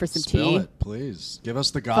guys ready for some tea? Spill it, please. Give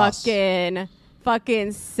us the goss.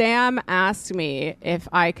 Fucking Sam asked me if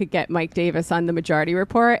I could get Mike Davis on the Majority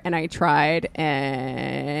Report, and I tried,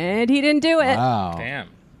 and he didn't do it. Wow. Damn.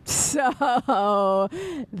 So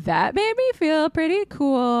that made me feel pretty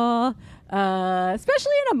cool,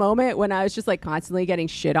 especially in a moment when I was just like constantly getting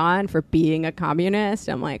shit on for being a communist.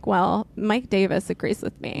 I'm like, well, Mike Davis agrees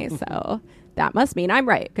with me, so that must mean I'm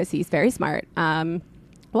right because he's very smart.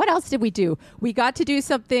 What else did we do? We got to do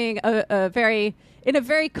something in a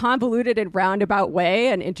very convoluted and roundabout way,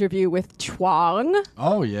 an interview with Chuang.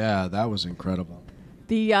 Oh, yeah, that was incredible.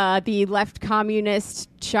 The left communist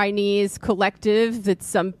Chinese collective that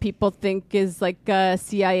some people think is like a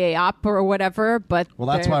CIA op or whatever. But well,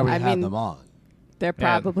 that's why we had them on. They're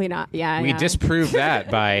probably not. Yeah, we disproved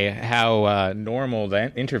that by how normal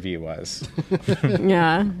that interview was.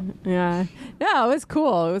 Yeah. No, it was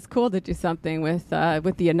cool. It was cool to do something with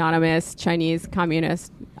the anonymous Chinese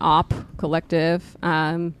communist op collective.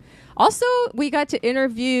 Also, we got to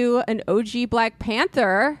interview an OG Black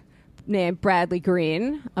Panther named Bradley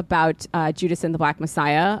Green about Judas and the Black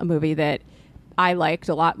Messiah, a movie that I liked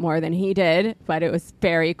a lot more than he did, but it was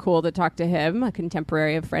very cool to talk to him, a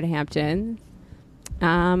contemporary of Fred Hampton.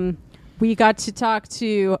 We got to talk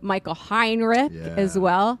to Michael Heinrich as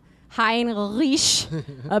well. Heinrich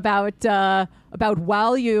about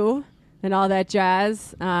Walyu and all that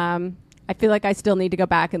jazz. I feel like I still need to go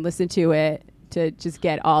back and listen to it to just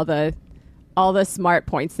get all the smart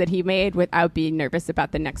points that he made without being nervous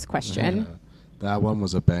about the next question. Yeah. That one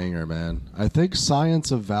was a banger, man. I think Science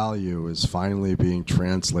of Value is finally being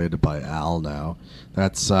translated by Al now.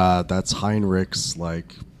 That's Heinrich's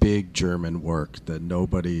like big German work that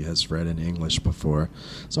nobody has read in English before.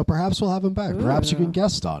 So perhaps we'll have him back. Ooh. Perhaps you can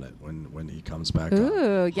guest on it when he comes back.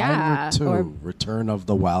 Ooh, yeah. Heinrich 2, Return of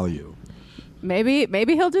the Walyu. Maybe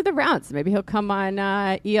he'll do the rounds. Maybe he'll come on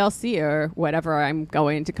ELC or whatever I'm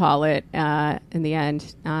going to call it in the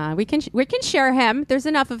end. We can share him. There's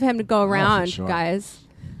enough of him to go around, sure. Guys.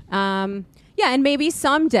 And maybe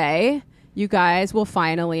someday you guys will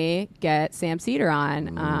finally get Sam Cedar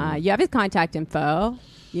on. You have his contact info.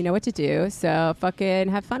 You know what to do. So fucking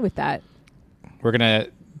have fun with that. We're gonna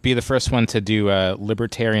be the first one to do a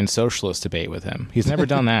libertarian socialist debate with him. He's never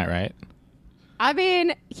done that, right? I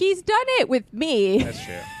mean, he's done it with me. That's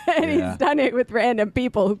true. And he's done it with random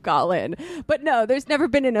people who call in. But no, there's never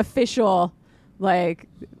been an official, like,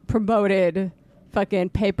 promoted fucking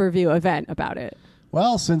pay-per-view event about it.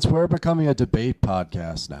 Well, since we're becoming a debate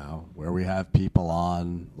podcast now, where we have people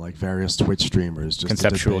on, like various Twitch streamers, just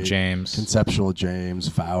Conceptual debate, James,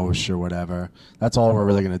 Fausch, or whatever, that's all we're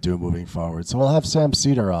really going to do moving forward. So we'll have Sam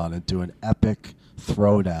Cedar on and do an epic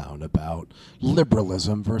throwdown about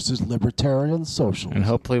liberalism versus libertarian socialism. And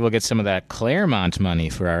hopefully we'll get some of that Claremont money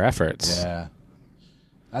for our efforts. Yeah.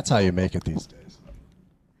 That's how you make it these days.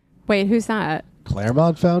 Wait, who's that?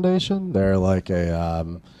 Claremont Foundation? They're like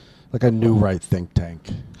a new right think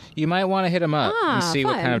tank. You might want to hit them up and see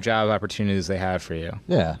fun. what kind of job opportunities they have for you.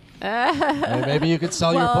 Yeah. And maybe you could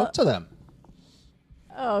sell your book to them.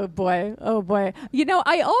 Oh, boy.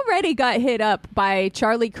 I already got hit up by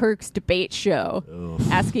Charlie Kirk's debate show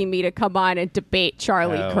asking me to come on and debate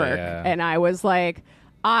Charlie Kirk. Yeah. And I was like,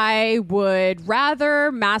 I would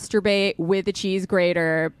rather masturbate with a cheese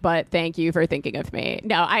grater, but thank you for thinking of me.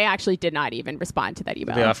 No, I actually did not even respond to that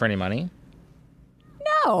email. Did they offer any money?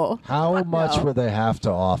 No. How much would they have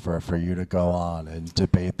to offer for you to go on and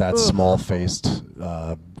debate that small-faced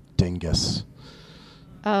dingus?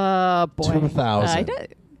 Boy. 2,000.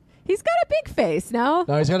 He's got a big face, no?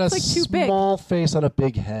 No, he's got a small face on a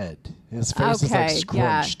big head. His face is like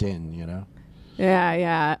scrunched in, you know?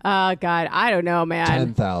 Yeah. Oh, God. I don't know, man.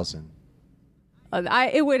 10,000.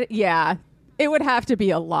 It would have to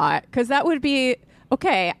be a lot, because that would be...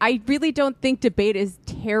 Okay, I really don't think debate is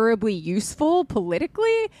terribly useful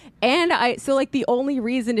politically, and the only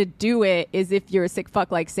reason to do it is if you're a sick fuck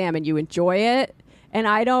like Sam and you enjoy it. And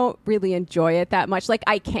I don't really enjoy it that much. Like,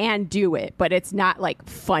 I can do it, but it's not, like,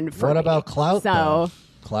 fun for me. What about clout, though?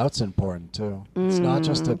 Clout's important, too. It's not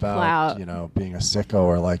just about, being a sicko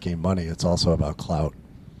or liking money. It's also about clout.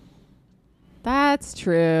 That's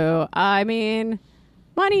true. I mean,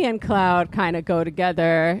 money and clout kind of go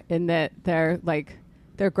together in that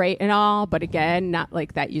they're they're great and all, but again, not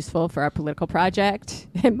like that useful for our political project,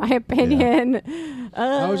 in my opinion. Yeah.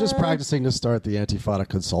 I was just practicing to start the Antifada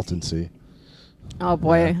consultancy. Oh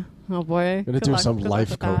boy. Oh boy. I'm going to do some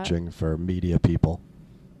life coaching for media people.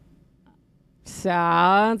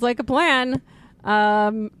 Sounds like a plan.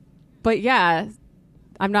 But yeah,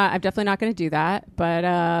 I'm definitely not going to do that.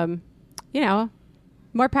 But,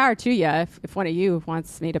 more power to you. If one of you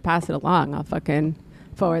wants me to pass it along, I'll fucking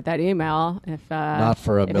forward that email. If not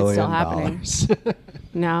for $1 million.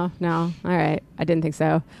 No. All right. I didn't think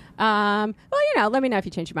so. Well, let me know if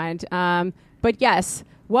you change your mind. But yes,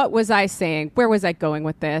 what was I saying? Where was I going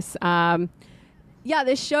with this?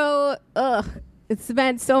 This show, it's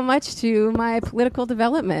meant so much to my political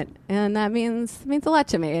development, and that means a lot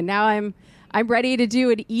to me. And now I'm ready to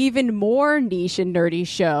do an even more niche and nerdy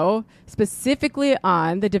show specifically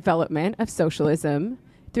on the development of socialism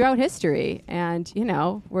throughout history. And,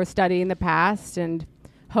 we're studying the past, and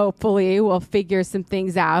hopefully we'll figure some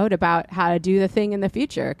things out about how to do the thing in the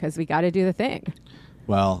future, because we got to do the thing.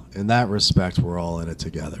 Well, in that respect, we're all in it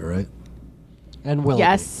together, right? And will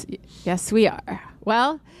Yes, we are.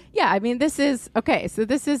 Well, yeah, I mean, this is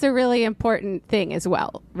a really important thing as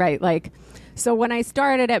well, right? Like, so when I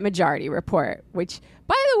started at Majority Report, which,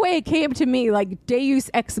 by the way, came to me like Deus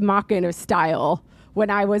Ex Machina style when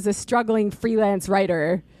I was a struggling freelance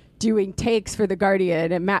writer doing takes for The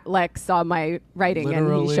Guardian, and Matt Lex saw my writing.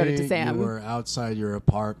 Literally, and he showed it to Sam. You were outside your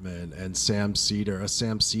apartment, and a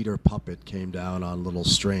Sam Cedar puppet came down on little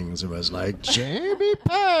strings. It was like, Jamie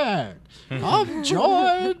Peck, come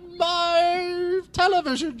join my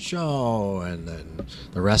television show. And then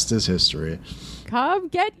the rest is history. Come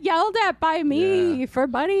get yelled at by me for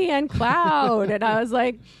money and clout. And I was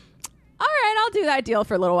like, all right, I'll do that deal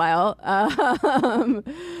for a little while.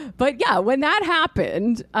 But yeah, when that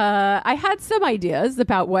happened, I had some ideas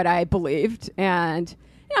about what I believed. And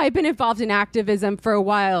I've been involved in activism for a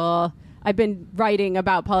while. I've been writing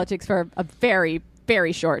about politics for a very,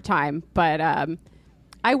 very short time. But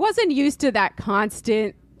I wasn't used to that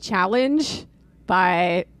constant challenge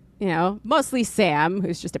by, mostly Sam,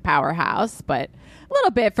 who's just a powerhouse, but a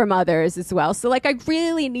little bit from others as well. So I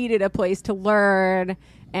really needed a place to learn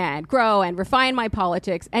and grow and refine my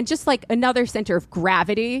politics, and just like another center of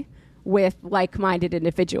gravity with like-minded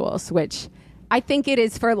individuals, which I think it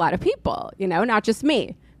is for a lot of people, not just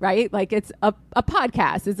me, right? Like, it's a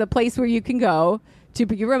podcast. It's a place where you can go to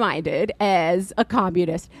be reminded as a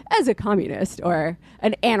communist or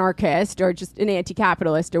an anarchist or just an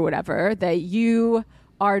anti-capitalist or whatever, that you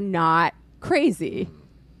are not crazy,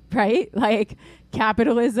 right? Like,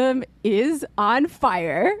 capitalism is on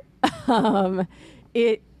fire.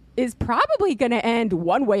 It is probably going to end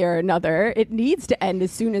one way or another. It needs to end as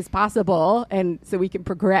soon as possible, and so we can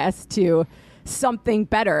progress to something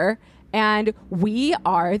better. And we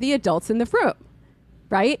are the adults in the room,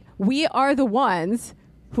 right? We are the ones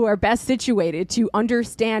who are best situated to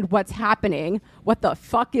understand what's happening, what the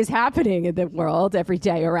fuck is happening in the world every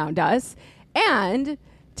day around us. And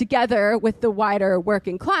together with the wider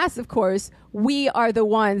working class, of course, we are the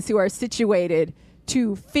ones who are situated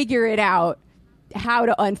to figure it out, how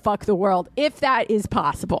to unfuck the world, if that is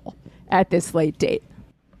possible at this late date.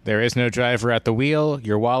 There is no driver at the wheel.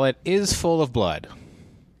 Your wallet is full of blood.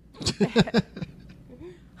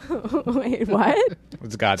 Wait, what?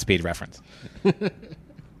 It's a Godspeed reference.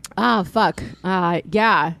 Oh, fuck.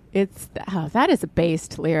 Yeah, that is a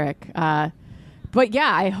based lyric. But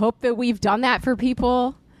yeah, I hope that we've done that for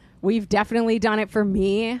people. We've definitely done it for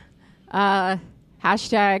me.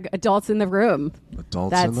 Hashtag adults in the room.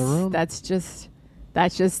 Adults in the room?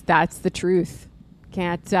 That's the truth.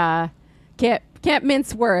 Can't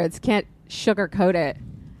mince words. Can't sugarcoat it.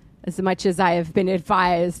 As much as I have been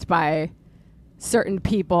advised by certain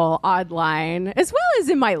people online, as well as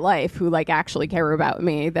in my life, who actually care about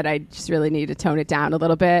me, that I just really need to tone it down a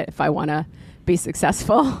little bit if I want to be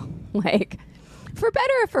successful. For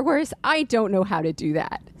better or for worse, I don't know how to do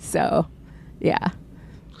that. So, yeah.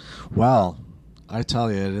 Well, I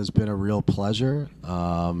tell you, it has been a real pleasure.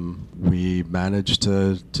 We managed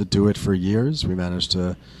to do it for years. We managed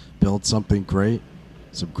to build something great,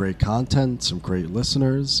 some great content, some great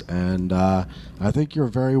listeners, and I think you're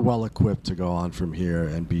very well equipped to go on from here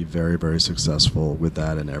and be very, very successful with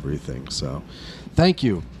that and everything. So thank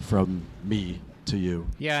you from me to you.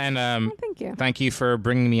 Yeah, and thank you. Thank you for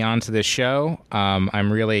bringing me on to this show.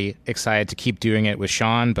 I'm really excited to keep doing it with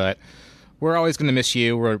Sean, but we're always going to miss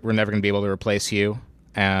you. We're never going to be able to replace you.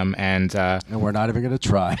 And we're not even going to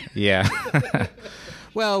try. Yeah.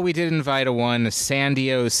 Well, we did invite a one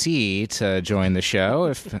Sandy O.C. to join the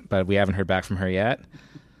show, but we haven't heard back from her yet.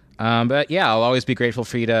 But yeah, I'll always be grateful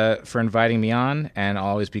for inviting me on, and I'll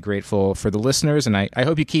always be grateful for the listeners. And I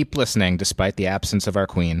hope you keep listening despite the absence of our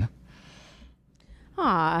queen.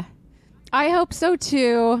 I hope so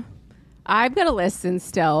too. I'm gonna listen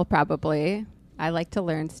still, probably. I like to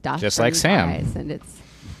learn stuff, just like Sam. And it's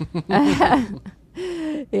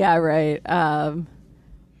yeah, right.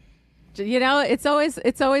 It's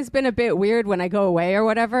always been a bit weird when I go away or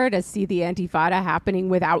whatever to see the Antifada happening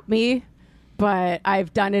without me. But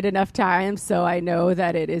I've done it enough times, so I know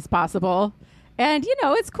that it is possible. And,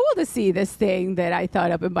 it's cool to see this thing that I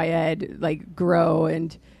thought up in my head, like, grow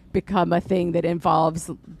and become a thing that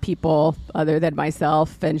involves people other than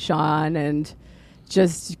myself and Sean, and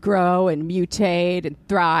just grow and mutate and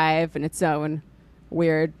thrive in its own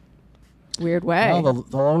weird way. Well,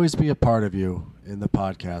 there'll always be a part of you in the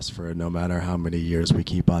podcast for no matter how many years we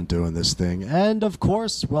keep on doing this thing. And, of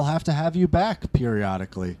course, we'll have to have you back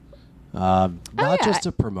periodically. Not just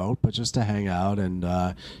to promote, but just to hang out and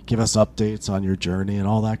give us updates on your journey and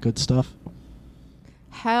all that good stuff.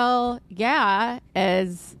 Hell yeah,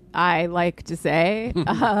 as I like to say.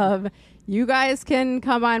 You guys can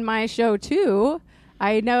come on my show too.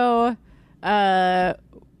 I know, we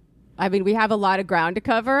have a lot of ground to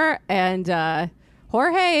cover, and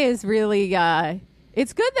Jorge is really,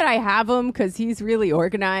 it's good that I have him because he's really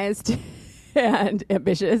organized and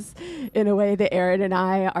ambitious in a way that Aaron and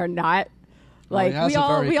I are not. Like,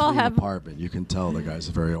 well, we all have apartment. You can tell the guy's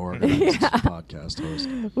a very organized podcast host.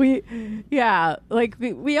 We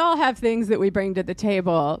all have things that we bring to the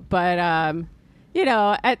table, but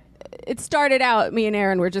it started out, me and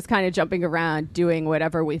Aaron were just kind of jumping around doing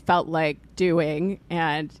whatever we felt like doing,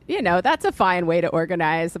 and that's a fine way to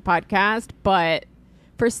organize a podcast. But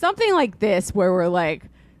for something like this, where we're like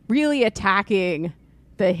really attacking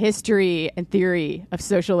the history and theory of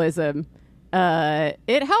socialism,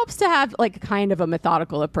 it helps to have like kind of a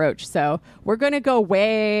methodical approach. So we're going to go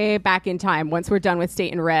way back in time. Once we're done with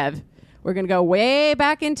State and Rev, we're going to go way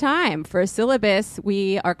back in time for a syllabus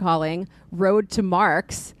we are calling Road to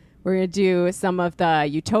Marx. We're going to do some of the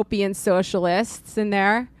utopian socialists in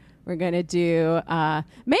there. We're going to do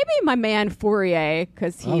maybe my man Fourier,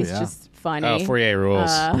 because he's just funny. Oh, Fourier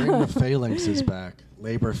rules. Bring the phalanxes back.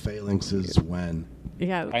 Labor phalanxes when?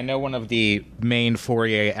 Yeah. I know one of the main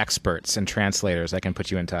Fourier experts and translators. I can put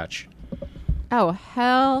you in touch. Oh,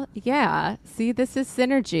 hell yeah. See, this is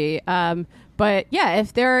synergy. But yeah,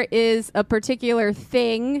 if there is a particular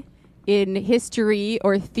thing in history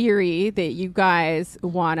or theory that you guys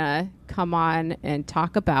want to come on and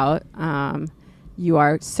talk about, you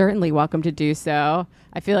are certainly welcome to do so.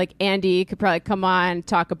 I feel like Andy could probably come on,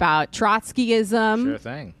 talk about Trotskyism. Sure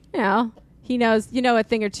thing. He knows, a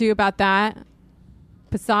thing or two about that.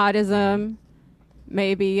 Possadism,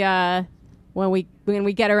 maybe when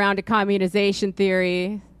we get around to communization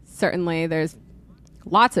theory, certainly there's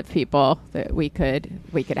lots of people that we could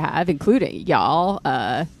have, including y'all.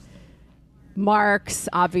 Marx,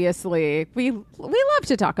 obviously, we love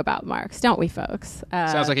to talk about Marx, don't we, folks?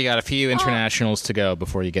 Sounds like you got a few internationals to go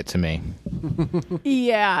before you get to me.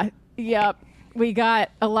 Yeah, yep. We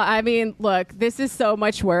got a lot. I mean, look, this is so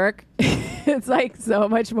much work. It's like so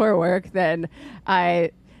much more work than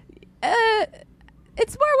it's more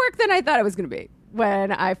work than I thought it was going to be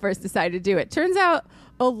when I first decided to do it. Turns out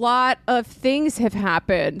a lot of things have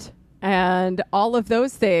happened, and all of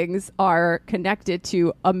those things are connected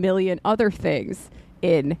to a million other things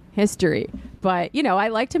in history. But, I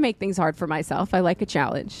like to make things hard for myself. I like a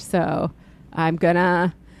challenge. So I'm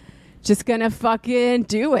just gonna fucking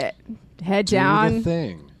do it. Head down. Do the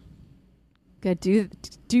thing. Gonna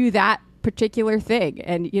do that particular thing.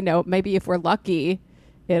 And, maybe if we're lucky,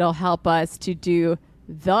 it'll help us to do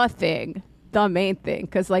the thing, the main thing.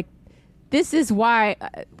 Because, this is why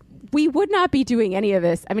we would not be doing any of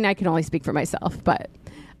this. I mean, I can only speak for myself, but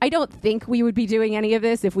I don't think we would be doing any of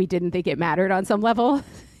this if we didn't think it mattered on some level,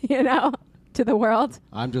 to the world.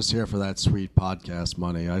 I'm just here for that sweet podcast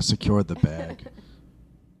money. I secured the bag.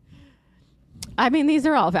 I mean, these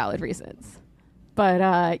are all valid reasons.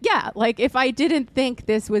 But, if I didn't think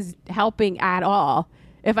this was helping at all,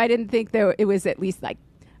 if I didn't think that it was at least,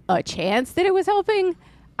 a chance that it was helping,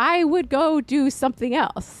 I would go do something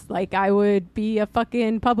else. I would be a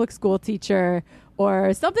fucking public school teacher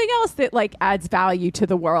or something else that, adds value to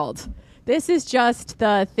the world. This is just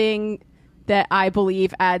the thing that I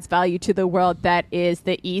believe adds value to the world that is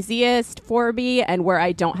the easiest for me and where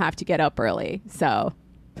I don't have to get up early. So,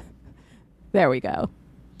 there we go.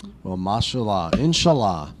 Well, mashallah,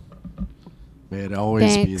 inshallah. May it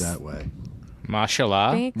always be Thanks. that way.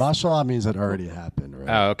 Mashallah? Thanks. Mashallah means it already happened, right?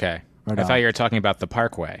 Oh, okay. Right I on. thought you were talking about the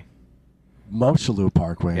Parkway. Moshulu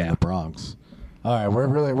Parkway in Yeah. the Bronx. All right, we're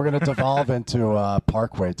going to devolve into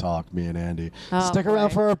Parkway talk, me and Andy. Oh, Stick around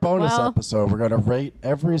boy. for our bonus Well- episode. We're going to rate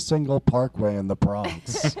every single Parkway in the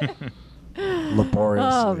Bronx. Laboriously.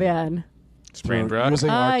 Oh man, Springbrook. Using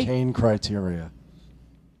arcane criteria.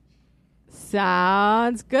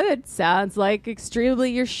 sounds good. Sounds like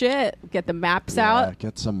extremely your shit. Get the maps out.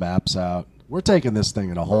 Get some maps out. We're taking this thing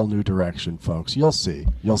in a whole new direction, folks. You'll see.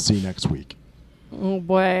 You'll see next week. Oh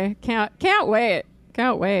boy, can't wait.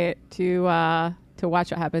 Can't wait to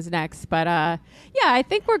watch what happens next. But yeah, I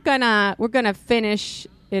think we're gonna finish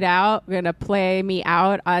it out. We're gonna play me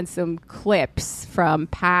out on some clips from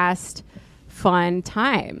past fun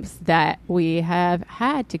times that we have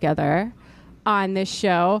had together on this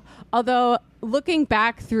show. Although looking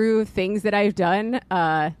back through things that I've done,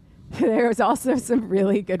 there was also some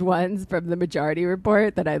really good ones from the Majority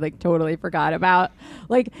Report that I totally forgot about.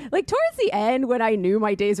 Like towards the end, when I knew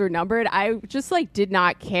my days were numbered, I just did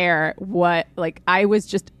not care what, I was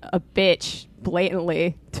just a bitch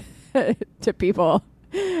blatantly to people.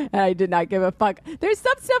 I did not give a fuck. There's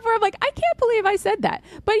some stuff where I'm like, I can't believe I said that.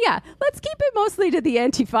 But yeah, let's keep it mostly to the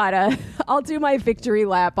Antifada. I'll do my victory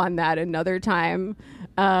lap on that another time.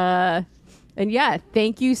 And yeah,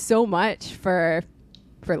 thank you so much for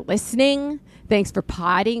listening. Thanks for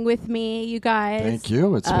potting with me, you guys. Thank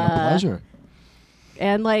you. It's been a pleasure.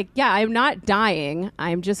 And I'm not dying.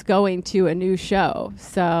 I'm just going to a new show.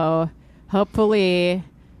 So hopefully,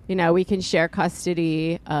 we can share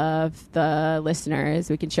custody of the listeners.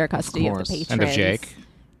 We can share custody of the patrons. And of Jake.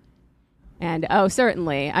 And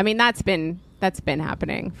certainly. I mean, that's been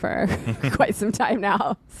happening for quite some time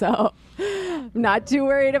now. So I'm not too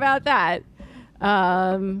worried about that.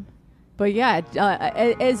 But yeah,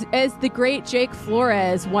 as the great Jake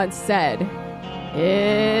Flores once said,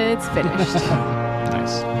 it's finished.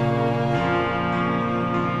 Nice.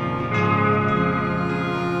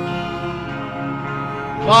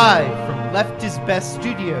 Live from Left is Best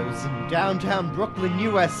Studios in downtown Brooklyn,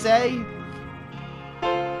 USA.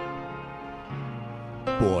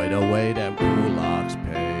 Boy, the way them kulaks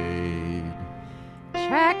paid.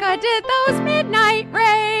 Cheka did those midnight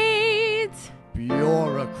raids.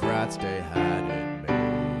 Bureaucrats, they had it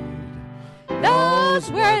made.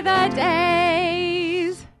 Those were the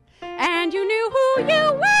days. And you knew who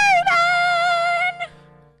you were then.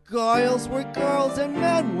 Girls were girls and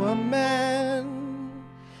men were men.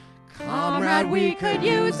 Comrade, we could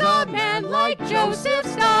use a man like Joseph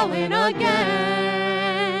Stalin again.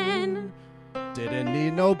 Didn't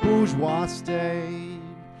need no bourgeois state.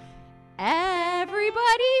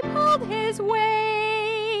 Everybody pulled his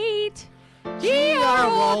weight. G.R.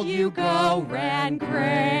 Old Hugo ran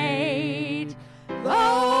great.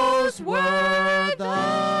 Those were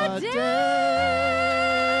the days.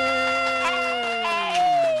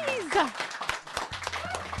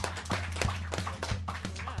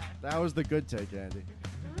 That was the good take, Andy.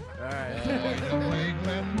 All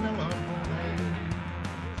right.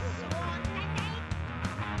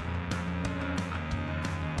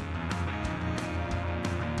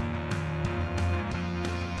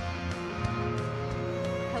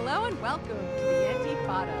 Hello and welcome to the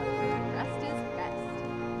Antifada, where the rest is best.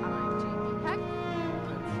 I'm Jamie Peck.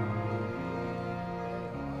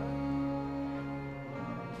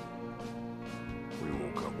 We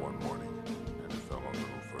woke up one morning and fell a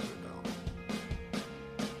little further down.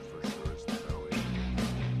 For sure it's the belly.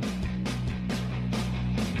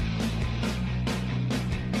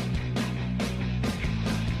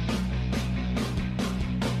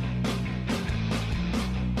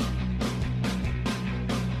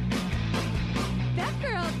 That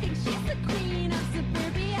girl thinks she's the queen of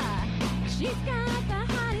suburbia. She's got the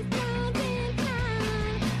hottest girls in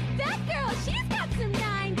town. That girl, she's got some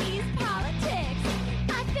 90s politics.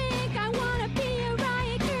 I think I wanna be a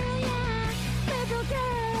riot girl, yeah. Liberal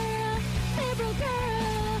girl, liberal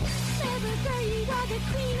girl, liberal girl, you are the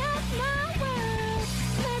queen of my world.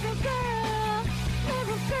 Liberal girl,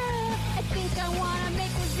 liberal girl. I think I wanna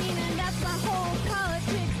make a scene and that's my whole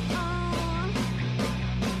politics.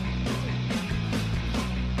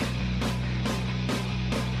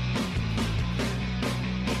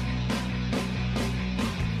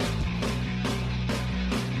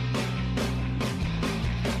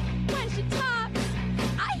 When she talks,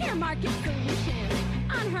 I hear market solution.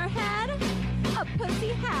 On her head, a pussy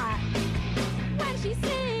hat. When she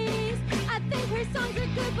sings, I think her songs are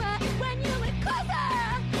good, but when you look closer,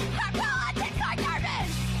 her politics are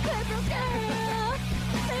garbage. Liberal girl,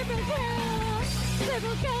 liberal girl,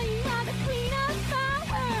 liberal girl, you are the queen of my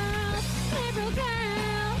world. Liberal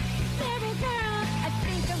girl, I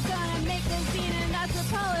think I'm gonna make a scene, and that's what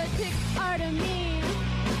politics are to me.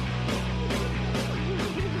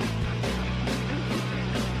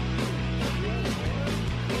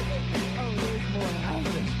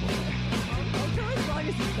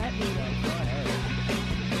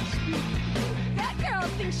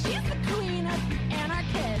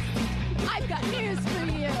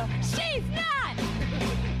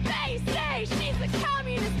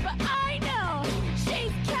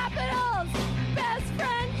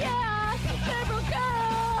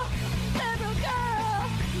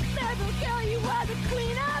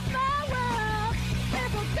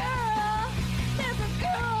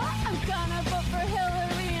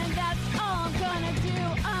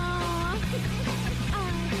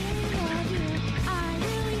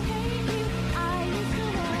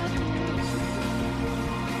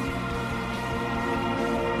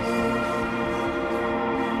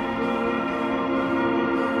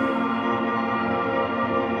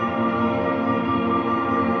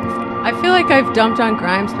 feel like I've dumped on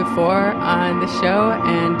Grimes before on the show,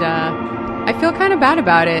 and I feel kind of bad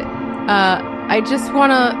about it. I just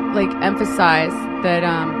want to emphasize that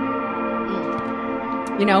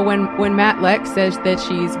when Matt Lex says that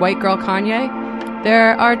she's white girl Kanye,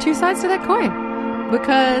 there are two sides to that coin.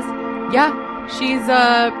 Because she's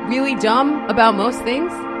really dumb about most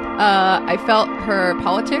things. I felt her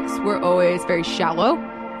politics were always very shallow,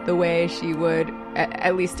 the way she would,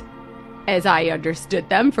 at least as I understood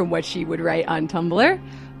them from what she would write on Tumblr.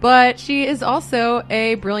 But she is also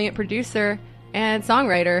a brilliant producer and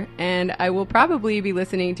songwriter, and I will probably be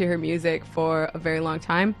listening to her music for a very long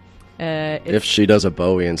time. If she does a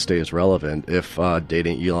Bowie and stays relevant, if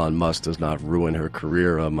dating Elon Musk does not ruin her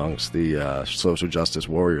career amongst the social justice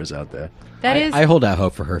warriors out there. I hold out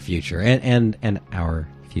hope for her future and our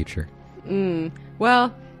future.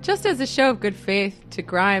 Well, just as a show of good faith to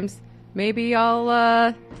Grimes, maybe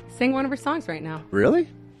I'll sing one of her songs right now. Really?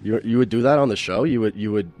 You would do that on the show? You would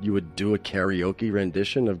do a karaoke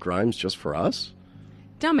rendition of Grimes just for us?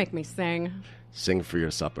 Don't make me sing. Sing for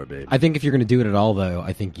your supper, babe. I think if you're going to do it at all, though,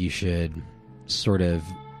 I think you should sort of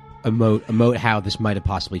emote how this might have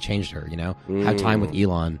possibly changed her, Have time with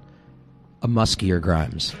Elon. A muskier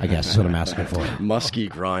Grimes, I guess, is what I'm asking for. Musky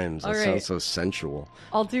Grimes. That right. Sounds so sensual.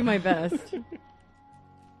 I'll do my best.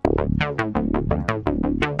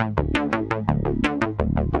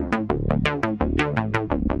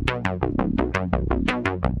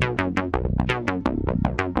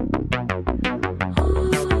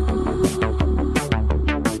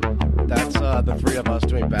 That's the three of us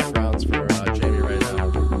doing backgrounds for Jamie right now.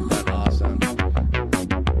 That awesome.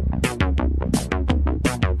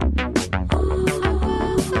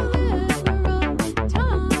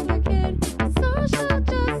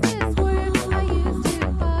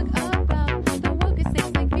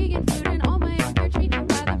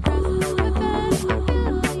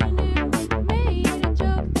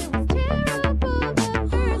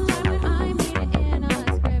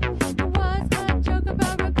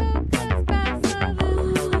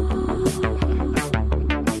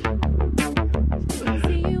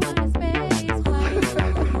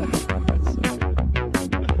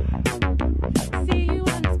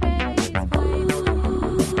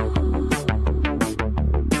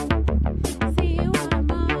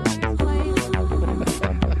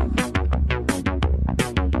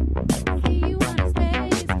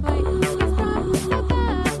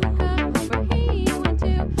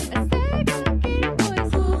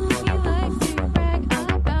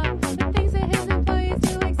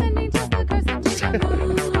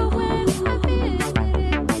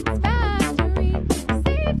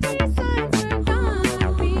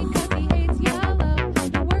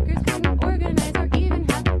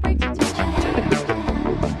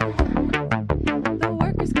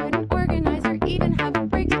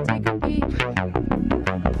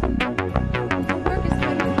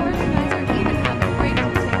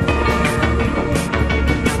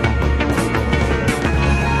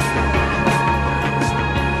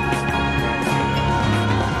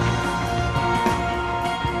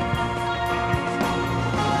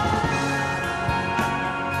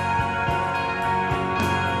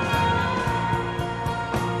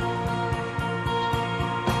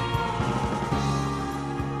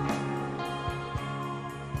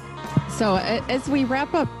 So as we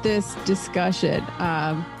wrap up this discussion,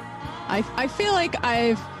 I feel like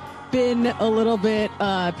I've been a little bit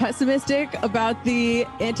pessimistic about the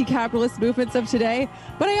anti-capitalist movements of today,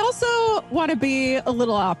 but I also want to be a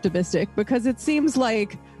little optimistic because it seems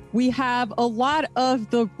like we have a lot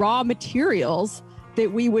of the raw materials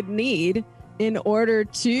that we would need in order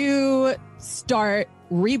to start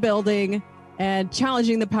rebuilding and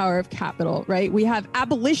challenging the power of capital, right? We have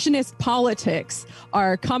abolitionist politics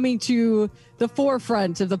are coming to the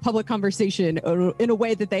forefront of the public conversation in a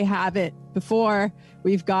way that they haven't before.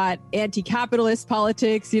 We've got anti-capitalist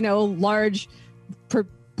politics, large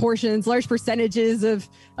proportions, large percentages of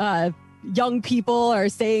young people are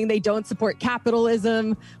saying they don't support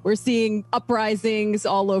capitalism. We're seeing uprisings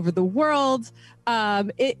all over the world.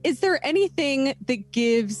 Is there anything that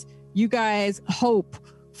gives you guys hope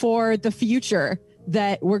for the future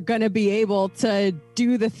that we're going to be able to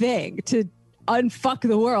do the thing, to unfuck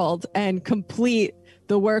the world and complete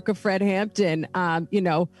the work of Fred Hampton,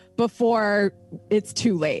 before it's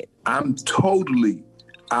too late? I'm totally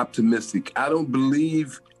optimistic. I don't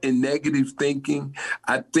believe in negative thinking.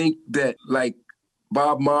 I think that, like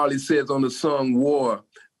Bob Marley says on the song War,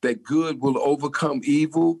 that good will overcome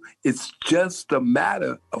evil. It's just a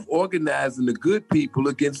matter of organizing the good people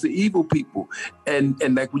against the evil people. And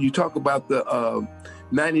like when you talk about the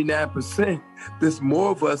 99%, there's more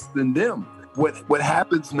of us than them. what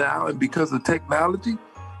happens now, and because of technology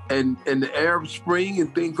and the Arab Spring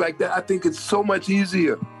and things like that, I think it's so much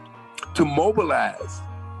easier to mobilize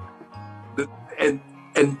and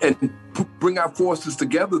bring our forces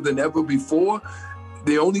together than ever before.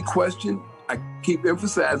 The only question I keep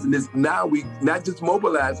emphasizing is now we not just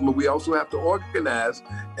mobilize, but we also have to organize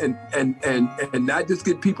and not just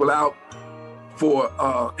get people out for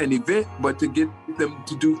an event, but to get them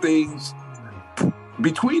to do things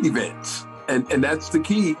between events. And that's the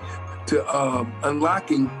key to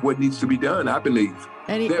unlocking what needs to be done, I believe.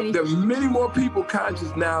 There are many more people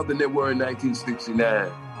conscious now than there were in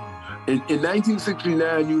 1969. In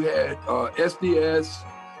 1969, you had SDS.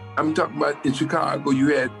 I'm talking about in Chicago. You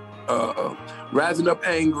had Rising Up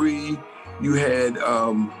Angry. You had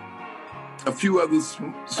a few other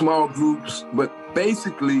small groups, but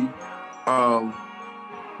basically,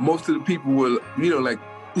 most of the people were, like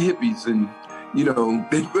hippies, and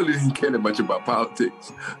they really didn't care that much about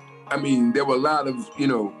politics. I mean, there were a lot of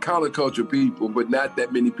counterculture people, but not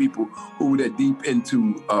that many people who were that deep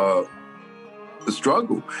into the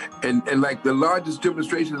struggle. And like the largest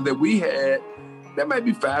demonstrations that we had, there might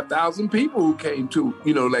be 5,000 people who came to,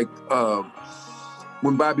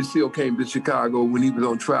 when Bobby Seale came to Chicago when he was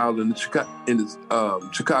on trial in the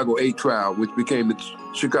Chicago 8 trial, which became the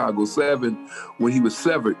Chicago 7 when he was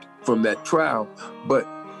severed from that trial. But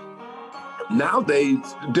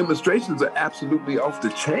nowadays, demonstrations are absolutely off the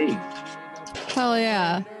chain. Hell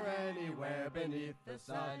yeah. Beneath the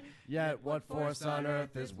sun, yet what force on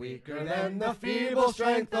earth is weaker than the feeble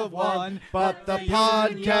strength of one? But the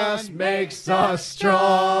podcast makes us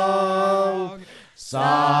strong.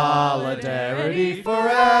 Solidarity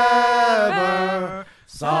forever.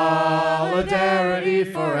 Solidarity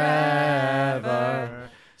forever.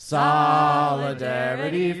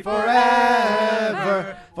 Solidarity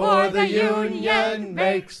forever. For the union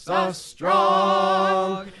makes us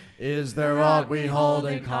strong. Is there aught we hold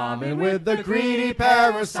in common with the greedy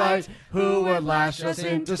parasite who would lash us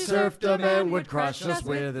into serfdom and would crush us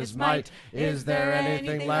with his might? Is there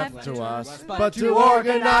anything left to us but to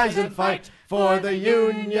organize and fight? For the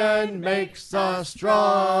union makes us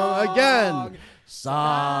strong. Again,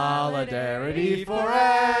 solidarity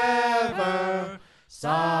forever.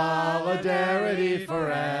 Solidarity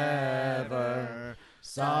forever.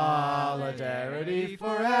 Solidarity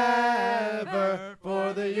forever,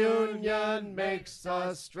 for the union makes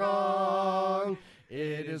us strong.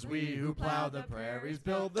 It is we who plow the prairies,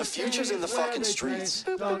 build the future's in the fucking streets.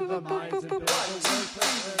 Dug the mines and built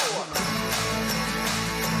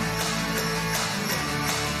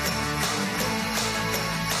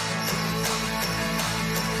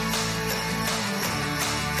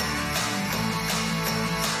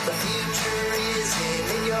the future is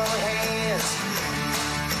in your hands.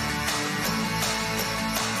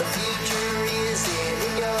 The future is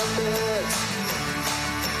in your books.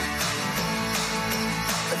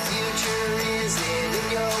 The future is in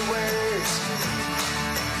your words.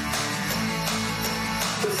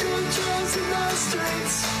 The future's in the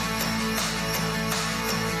streets.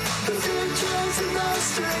 The future's in the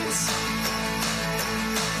streets.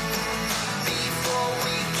 Before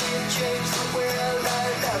we can change the world,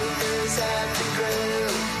 our numbers have to grow.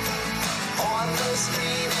 On the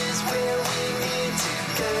street is where we need to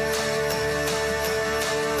go.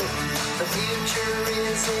 The future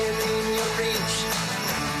is in your reach.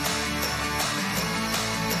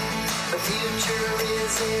 The future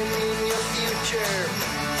is in your future.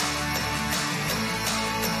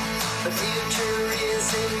 The future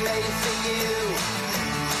isn't made for you.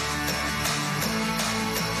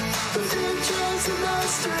 The future's in the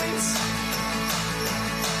streets.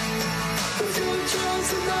 The future's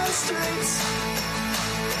in the streets.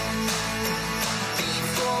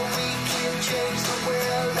 Before we can change the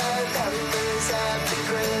world, our numbers have to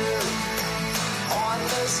grow. On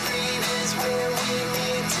the street is where we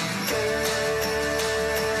need to go.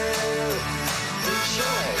 In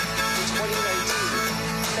Chile, in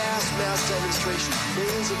 2019, mass demonstration.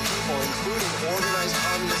 Millions of people, including organized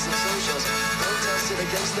communists and socialists, protested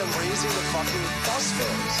against them raising the fucking bus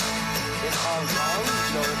fares. In Hong Kong,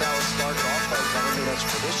 that was sparked off by government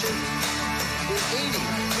expedition. In Haiti,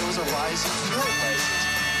 there was a rise in fuel prices.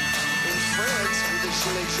 In France, with the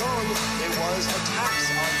Gilets jaunes, it was a tax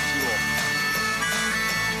on fuel.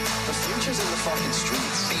 The future's in the fucking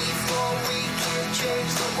streets. Before we can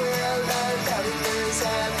change the world, our numbers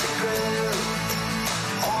have to grow.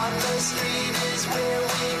 On the street is where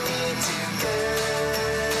we need to go.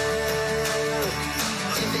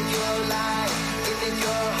 Give it your life, give it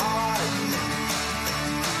your heart.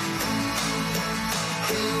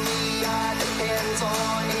 Who we are depends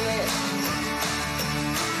on it.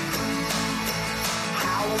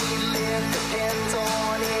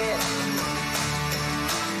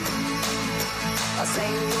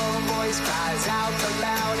 voice cries out the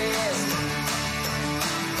loudest.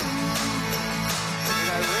 In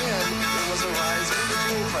Iran, there was a rise in the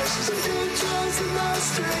fuel prices. The futures in the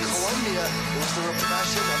streets. In Colombia, there was the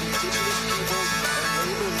repression of indigenous peoples and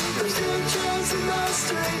labor leaders. The futures in the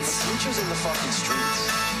streets. The future's in the fucking streets.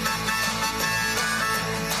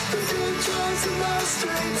 The future's in the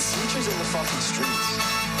streets. The future's in the fucking streets.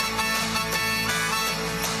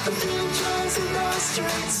 The future's in the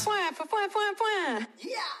streets.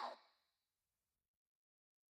 Yeah!